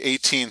in the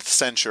 18th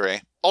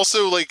century.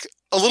 Also,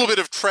 a little bit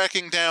of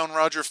tracking down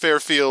Roger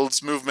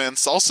Fairfield's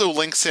movements also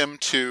links him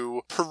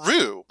to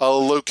Peru, a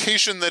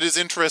location that is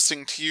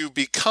interesting to you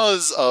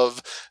because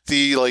of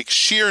the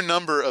sheer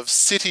number of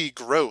city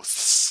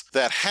growths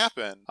that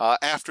happen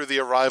after the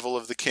arrival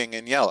of the King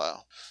in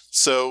Yellow.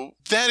 So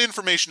that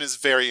information is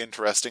very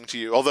interesting to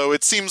you, although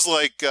it seems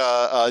like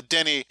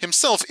Denny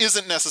himself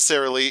isn't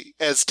necessarily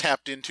as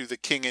tapped into the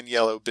King in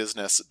Yellow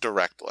business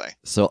directly.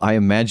 So I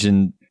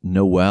imagine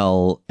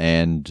Noelle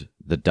and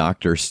the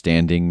doctor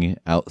standing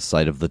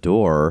outside of the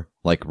door,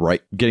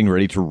 getting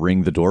ready to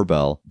ring the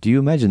doorbell. Do you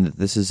imagine that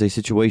this is a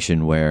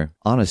situation where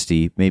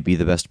honesty may be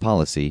the best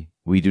policy?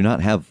 We do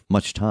not have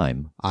much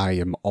time. I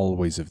am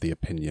always of the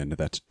opinion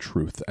that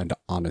truth and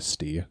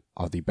honesty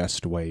are the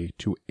best way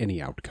to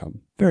any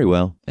outcome. Very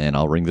well, and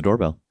I'll ring the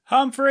doorbell.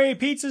 Humphrey,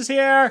 pizza's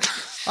here.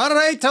 All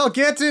right, I'll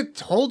get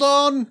it. Hold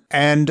on.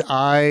 And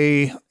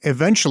I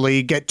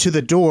eventually get to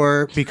the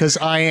door because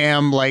I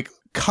am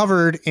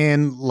covered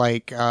in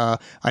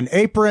an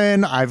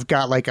apron. I've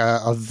got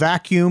a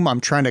vacuum.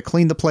 I'm trying to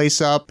clean the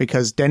place up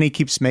because Denny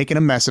keeps making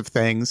a mess of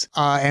things.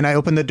 And I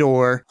open the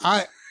door.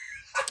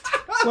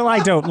 Well, I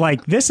don't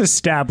like this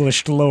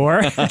established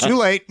lore. Too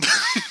late.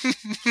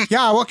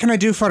 Yeah, what can I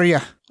do for you?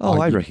 Oh,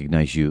 I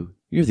recognize you.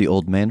 You're the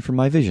old man from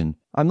my vision.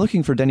 I'm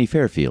looking for Denny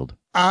Fairfield.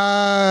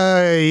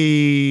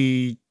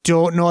 I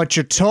don't know what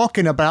you're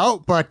talking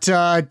about, but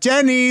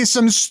Denny,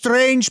 some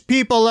strange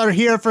people are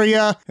here for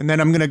you. And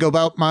then I'm going to go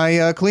about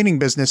my cleaning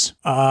business.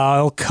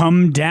 I'll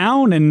come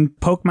down and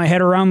poke my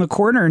head around the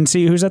corner and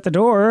see who's at the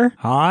door.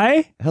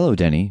 Hi? Hello,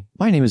 Denny.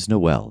 My name is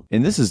Noel,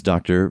 and this is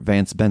Dr.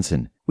 Vance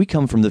Benson. We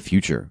come from the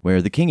future,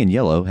 where the King in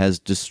Yellow has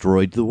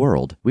destroyed the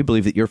world. We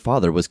believe that your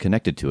father was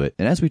connected to it,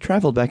 and as we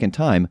traveled back in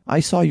time,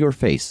 I saw your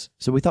face,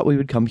 so we thought we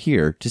would come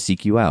here to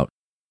seek you out.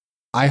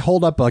 I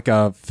hold up like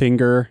a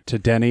finger to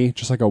Denny,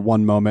 just like a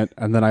one moment,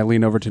 and then I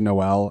lean over to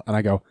Noel and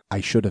I go,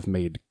 I should have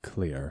made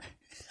clear.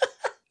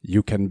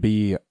 You can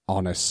be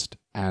honest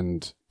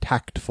and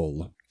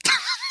tactful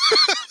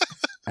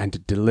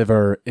and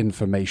deliver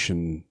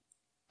information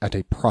at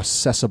a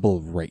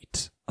processable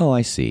rate. Oh,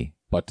 I see.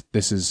 But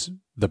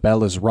the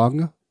bell is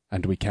rung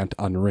and we can't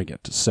unring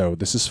it, so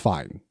this is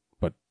fine.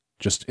 But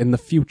just in the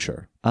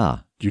future.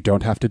 Ah. You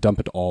don't have to dump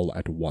it all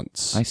at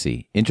once. I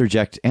see.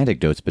 Interject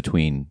anecdotes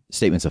between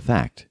statements of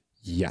fact.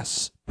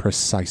 Yes,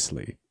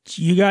 precisely.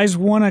 You guys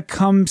want to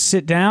come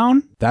sit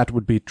down? That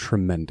would be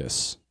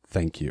tremendous.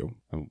 Thank you.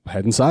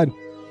 Head inside.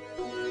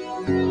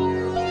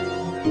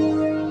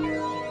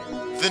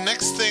 The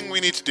next thing we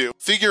need to do,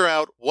 figure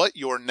out what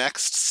your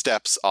next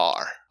steps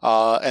are.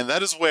 And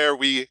that is where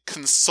we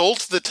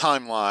consult the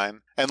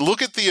timeline and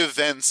look at the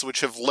events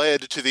which have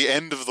led to the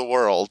end of the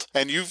world,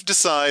 and you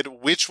decide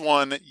which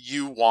one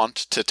you want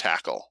to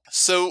tackle.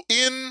 So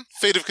in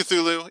Fate of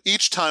Cthulhu,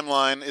 each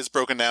timeline is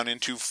broken down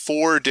into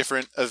 4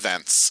 different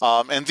events.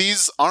 And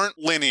these aren't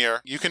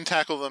linear. You can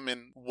tackle them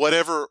in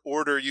whatever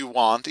order you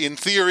want. In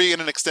theory, in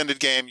an extended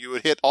game, you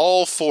would hit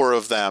all 4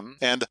 of them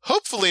and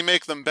hopefully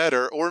make them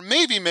better, or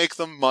maybe make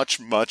them much,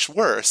 much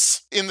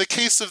worse. In the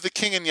case of the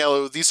King in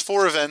Yellow, these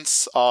 4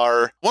 events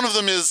are, one of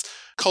them is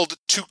called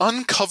To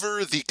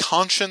Uncover the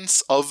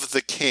Conscience of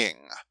the King,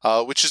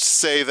 which is to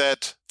say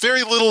that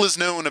very little is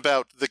known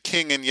about the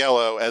King in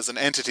Yellow as an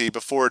entity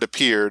before it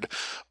appeared,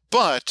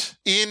 but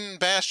in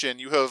Bastion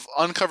you have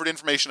uncovered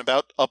information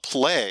about a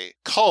play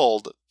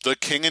called The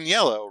King in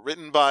Yellow,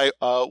 written by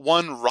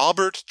one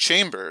Robert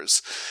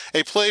Chambers,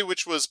 a play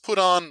which was put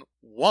on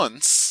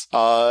once,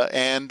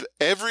 and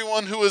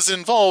everyone who was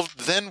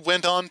involved then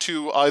went on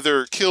to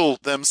either kill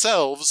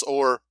themselves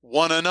or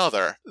one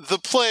another. The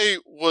play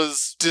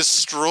was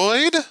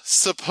destroyed,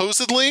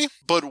 supposedly,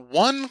 but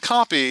one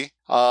copy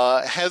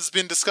has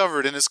been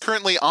discovered and is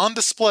currently on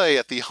display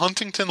at the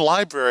Huntington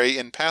Library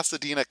in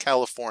Pasadena,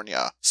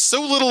 California.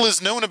 So little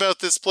is known about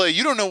this play,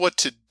 you don't know what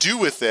to do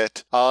with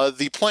it.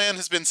 The plan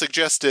has been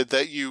suggested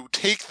that you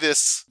take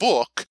this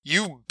book,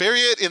 you bury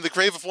it in the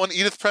grave of one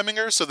Edith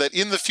Preminger so that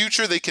in the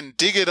future they can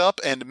dig it up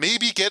and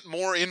maybe get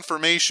more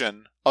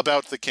information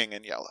about the King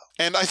in Yellow.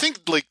 And I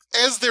think,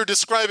 as they're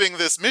describing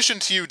this mission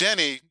to you,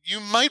 Denny, you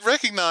might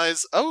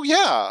recognize, oh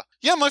yeah,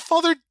 my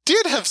father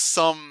did have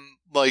some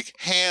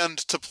hand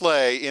to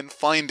play in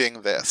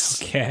finding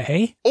this.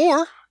 Okay.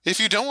 Or, if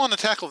you don't want to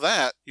tackle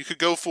that, you could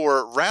go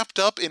for Wrapped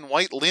Up in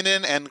White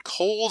Linen and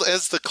Cold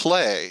as the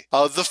Clay.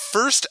 The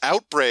first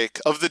outbreak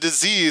of the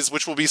disease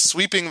which will be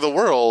sweeping the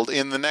world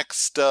in the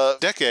next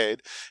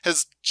decade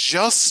has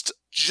just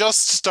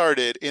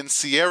started in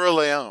Sierra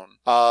Leone.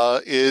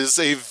 Is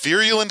a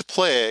virulent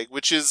plague,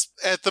 which is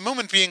at the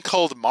moment being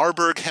called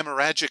Marburg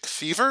hemorrhagic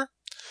fever.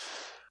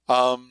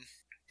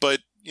 But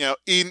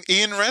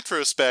in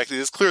retrospect, it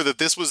is clear that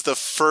this was the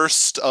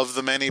first of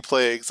the many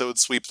plagues that would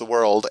sweep the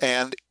world.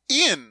 And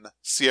in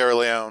Sierra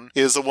Leone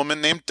is a woman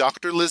named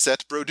Dr.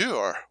 Lisette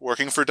Brodeur,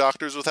 working for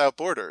Doctors Without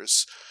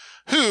Borders,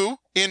 who,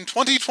 in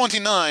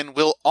 2029,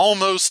 will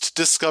almost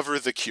discover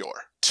the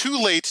cure. Too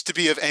late to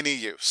be of any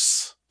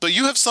use. But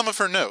you have some of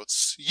her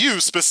notes. You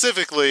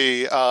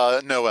specifically,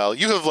 Noel,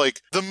 you have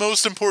the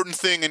most important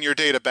thing in your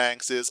data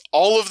banks is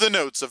all of the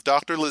notes of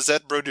Dr.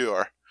 Lisette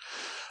Brodeur.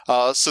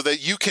 So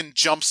that you can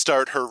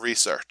jumpstart her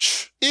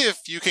research,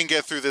 if you can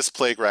get through this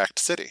plague-racked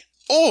city.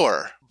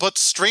 Or, but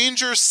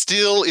stranger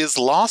still is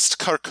Lost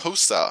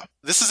Carcosa.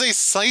 This is a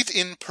site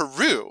in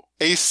Peru,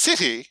 a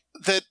city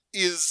that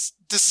is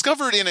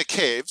discovered in a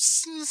cave,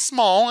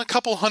 small, a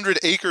couple 100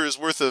 acres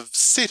worth of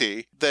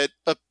city, that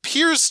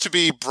appears to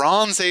be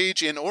Bronze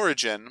Age in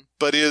origin,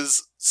 but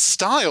is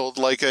styled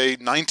like a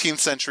 19th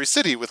century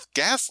city with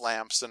gas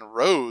lamps and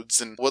roads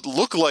and what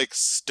look like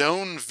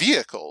stone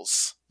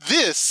vehicles.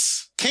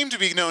 This came to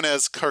be known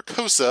as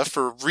Carcosa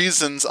for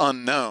reasons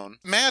unknown,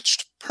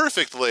 matched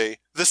perfectly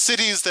the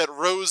cities that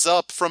rose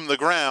up from the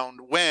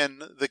ground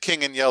when the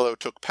King in Yellow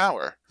took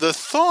power. The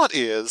thought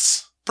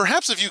is,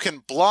 perhaps if you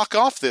can block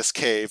off this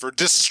cave or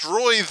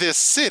destroy this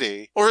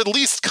city, or at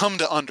least come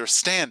to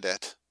understand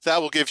it,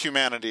 that will give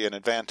humanity an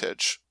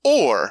advantage.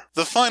 Or,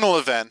 the final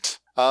event,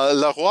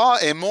 Le Roi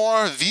est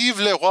mort, vive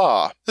le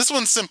roi. This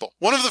one's simple.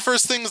 One of the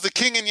first things the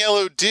King in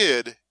Yellow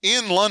did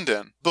in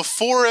London,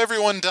 before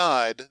everyone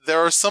died, there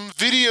are some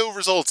video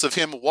results of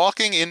him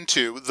walking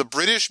into the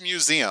British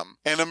Museum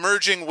and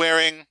emerging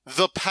wearing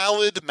the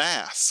Pallid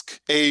Mask,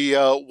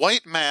 a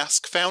white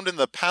mask found in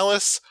the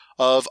palace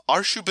of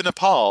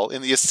Ashurbanipal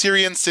in the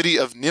Assyrian city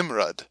of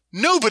Nimrud.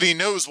 Nobody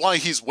knows why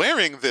he's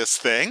wearing this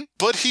thing,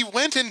 but he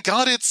went and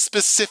got it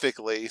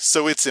specifically,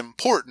 so it's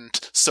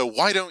important, so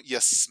why don't you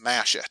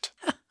smash it?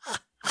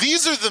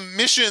 These are the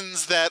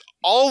missions that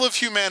all of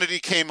humanity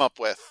came up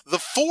with. The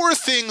 4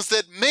 things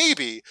that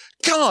maybe,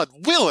 God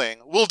willing,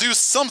 will do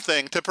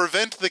something to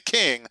prevent the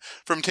king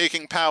from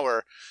taking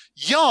power.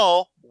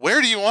 Y'all,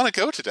 where do you want to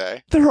go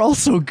today? They're all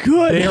so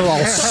good. They're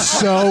all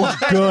so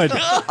good.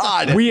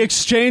 God. We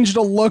exchanged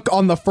a look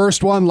on the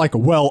first one like,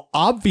 well,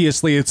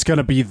 obviously it's going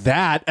to be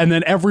that. And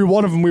then every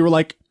one of them we were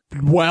like,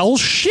 well,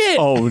 shit.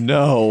 Oh,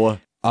 no.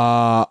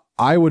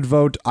 I would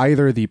vote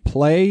either the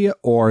play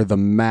or the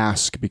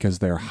mask because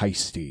they're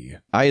heisty.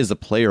 I, as a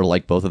player,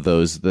 like both of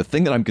those. The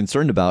thing that I'm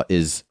concerned about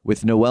is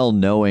with Noelle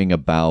knowing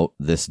about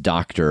this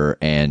doctor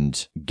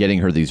and getting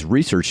her these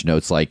research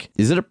notes, like,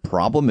 is it a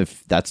problem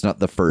if that's not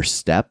the first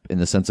step in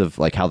the sense of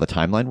like how the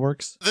timeline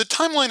works? The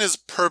timeline is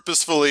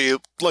purposefully,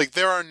 like,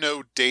 there are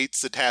no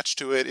dates attached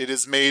to it. It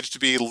is made to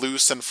be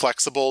loose and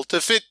flexible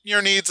to fit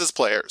your needs as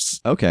players.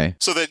 Okay.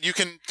 So that you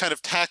can kind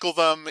of tackle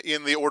them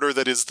in the order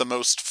that is the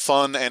most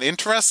fun and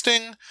interesting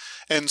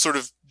and sort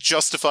of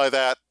justify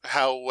that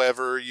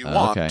however you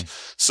want. Okay.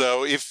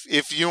 So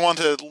if you want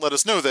to let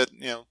us know that,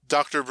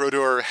 Dr.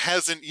 Brodeur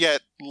hasn't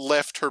yet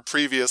left her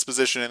previous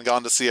position and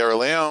gone to Sierra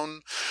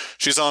Leone,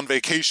 she's on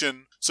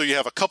vacation, so you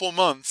have a couple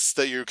months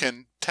that you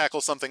can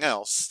tackle something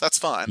else. That's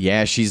fine.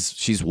 Yeah,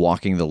 she's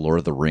walking the Lord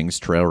of the Rings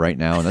trail right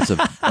now, and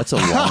that's a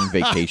long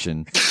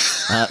vacation.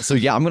 So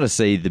yeah, I'm going to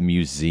say the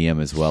museum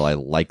as well. I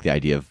like the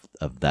idea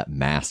of that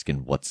mask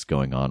and what's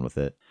going on with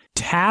it.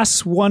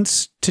 Tass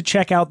wants to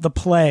check out the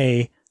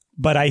play,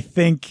 but I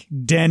think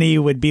Denny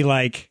would be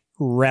like,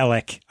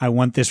 relic. I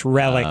want this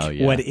relic. Oh,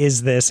 yeah. What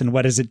is this and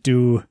what does it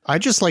do? I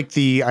just like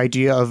the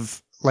idea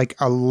of like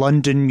a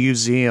London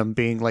museum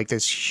being like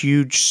this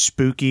huge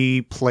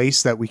spooky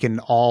place that we can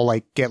all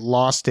like get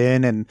lost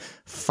in and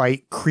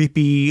fight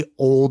creepy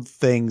old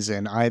things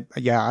in.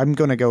 I'm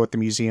going to go with the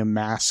museum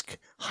mask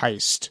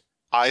heist.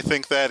 I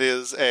think that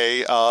is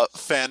a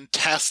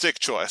fantastic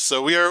choice.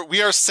 So we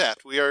are set.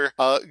 We are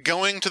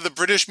going to the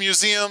British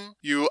Museum.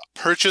 You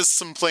purchase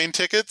some plane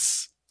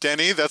tickets.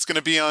 Denny, that's going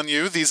to be on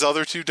you. These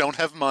other 2 don't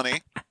have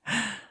money.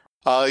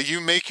 You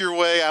make your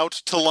way out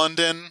to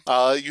London.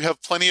 You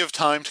have plenty of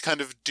time to kind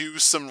of do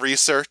some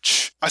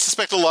research. I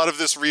suspect a lot of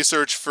this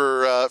research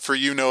for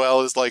you,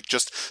 Noelle, is like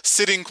just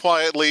sitting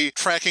quietly,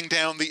 tracking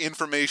down the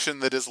information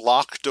that is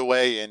locked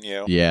away in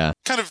you. Yeah.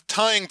 Kind of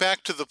tying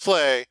back to the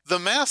play, the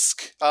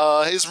mask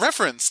is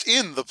referenced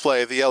in the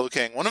play, The Yellow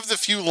King. One of the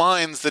few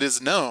lines that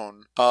is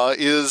known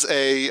is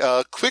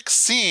a quick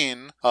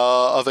scene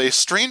of a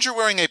stranger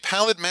wearing a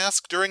pallid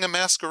mask during a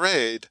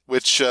masquerade,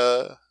 which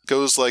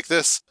goes like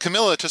this.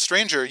 Camilla to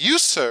stranger, you,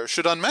 sir,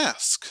 should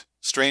unmask.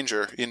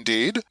 Stranger,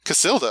 indeed.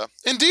 Casilda,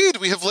 indeed,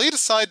 we have laid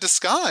aside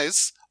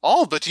disguise.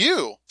 All but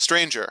you.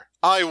 Stranger,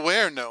 I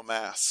wear no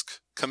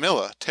mask.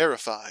 Camilla,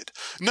 terrified.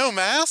 No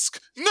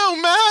mask? No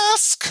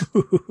mask!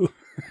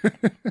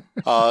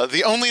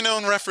 The only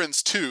known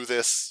reference to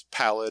this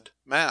pallid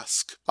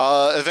mask.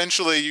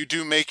 Eventually, you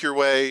do make your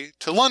way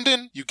to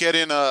London. You get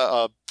in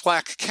a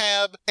black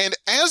cab. And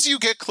as you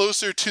get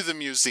closer to the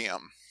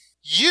museum,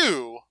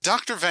 you,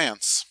 Dr.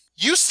 Vance,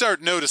 you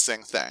start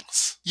noticing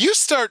things. You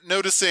start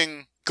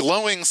noticing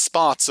glowing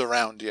spots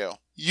around you.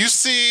 You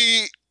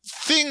see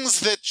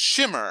things that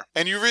shimmer,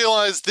 and you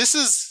realize this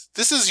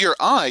is your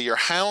eye, your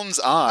hound's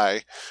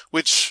eye,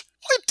 which...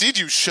 Why did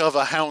you shove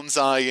a hound's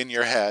eye in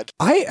your head?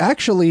 I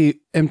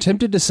actually am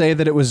tempted to say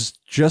that it was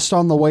just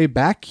on the way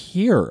back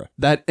here.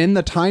 That in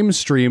the time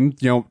stream,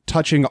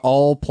 touching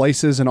all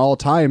places and all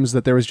times,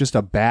 that there was just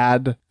a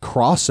bad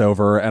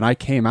crossover and I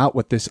came out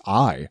with this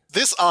eye.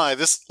 This eye,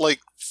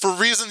 for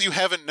reasons you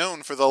haven't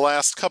known for the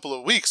last couple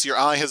of weeks, your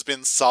eye has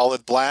been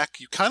solid black.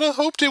 You kind of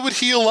hoped it would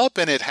heal up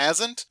and it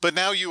hasn't, but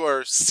now you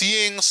are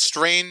seeing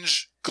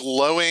strange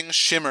glowing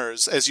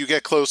shimmers as you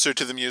get closer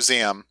to the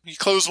museum. You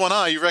close one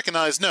eye, you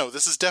recognize, no,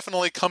 this is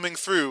definitely coming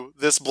through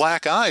this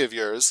black eye of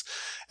yours,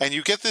 and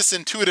you get this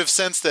intuitive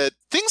sense that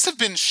things have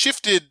been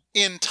shifted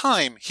in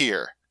time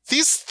here.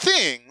 These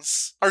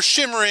things are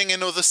shimmering in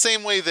the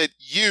same way that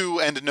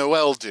you and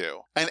Noelle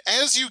do. And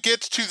as you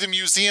get to the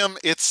museum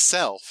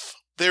itself,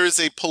 there is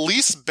a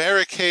police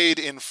barricade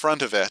in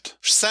front of it,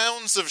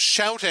 sounds of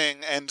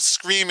shouting and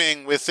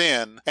screaming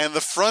within, and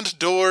the front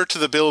door to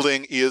the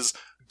building is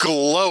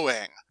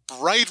glowing,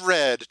 bright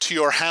red to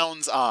your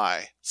hound's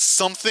eye.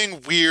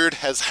 Something weird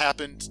has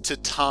happened to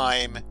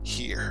time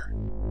here.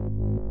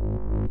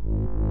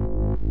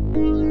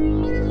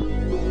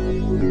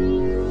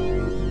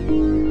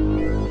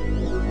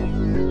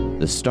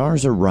 The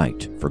stars are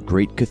right for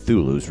great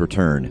Cthulhu's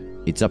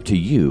return. It's up to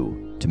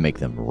you to make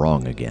them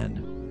wrong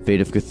again.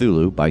 Fate of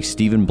Cthulhu by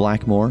Stephen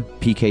Blackmore,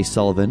 P.K.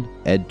 Sullivan,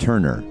 Ed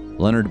Turner,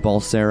 Leonard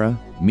Balsera,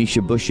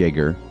 Misha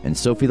Bushyeager, and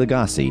Sophie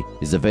Lagasse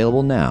is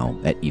available now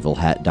at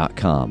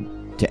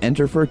evilhat.com. To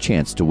enter for a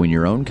chance to win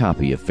your own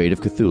copy of Fate of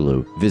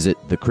Cthulhu, visit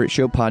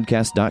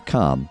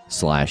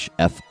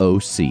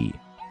thecritshowpodcast.com/FOC.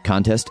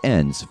 Contest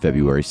ends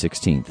February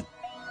 16th.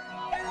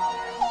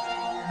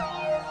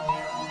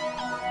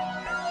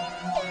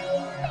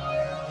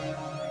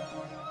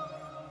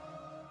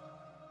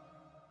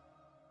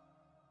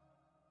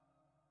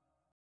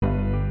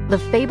 the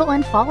Fable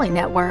and Folly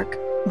Network,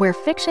 where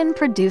fiction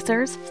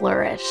producers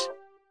flourish.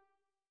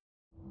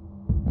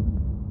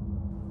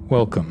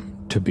 Welcome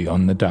to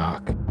Beyond the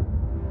Dark.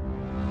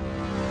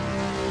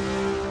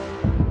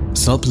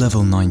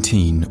 Sub-level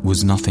 19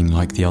 was nothing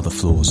like the other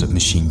floors at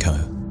Machine Co.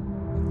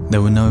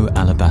 There were no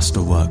alabaster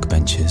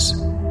workbenches,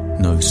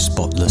 no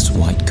spotless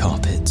white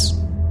carpets.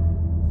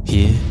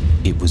 Here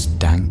it was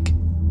dank,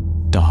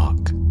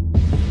 dark,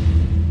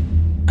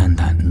 and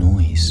that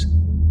noise.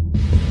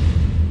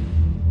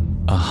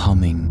 A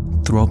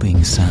humming,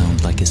 throbbing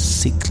sound like a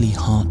sickly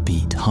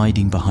heartbeat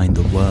hiding behind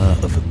the whir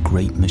of a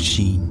great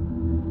machine.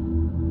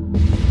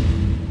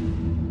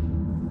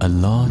 A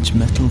large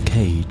metal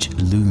cage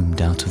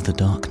loomed out of the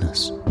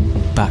darkness,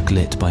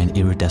 backlit by an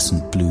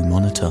iridescent blue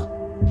monitor,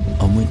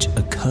 on which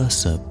a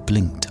cursor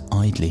blinked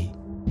idly.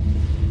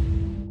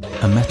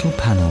 A metal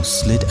panel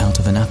slid out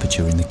of an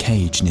aperture in the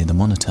cage near the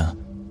monitor,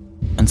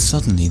 and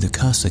suddenly the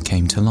cursor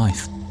came to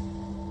life.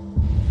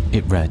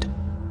 It read,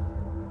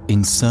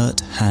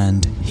 "Insert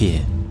hand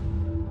here."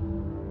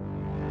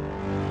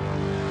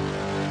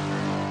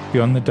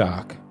 Beyond the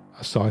Dark,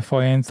 a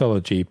sci-fi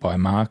anthology by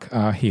Mark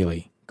R.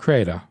 Healy,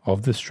 creator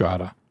of The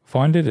Strata.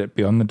 Find it at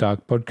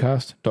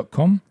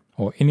beyondthedarkpodcast.com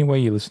or anywhere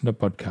you listen to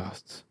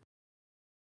podcasts.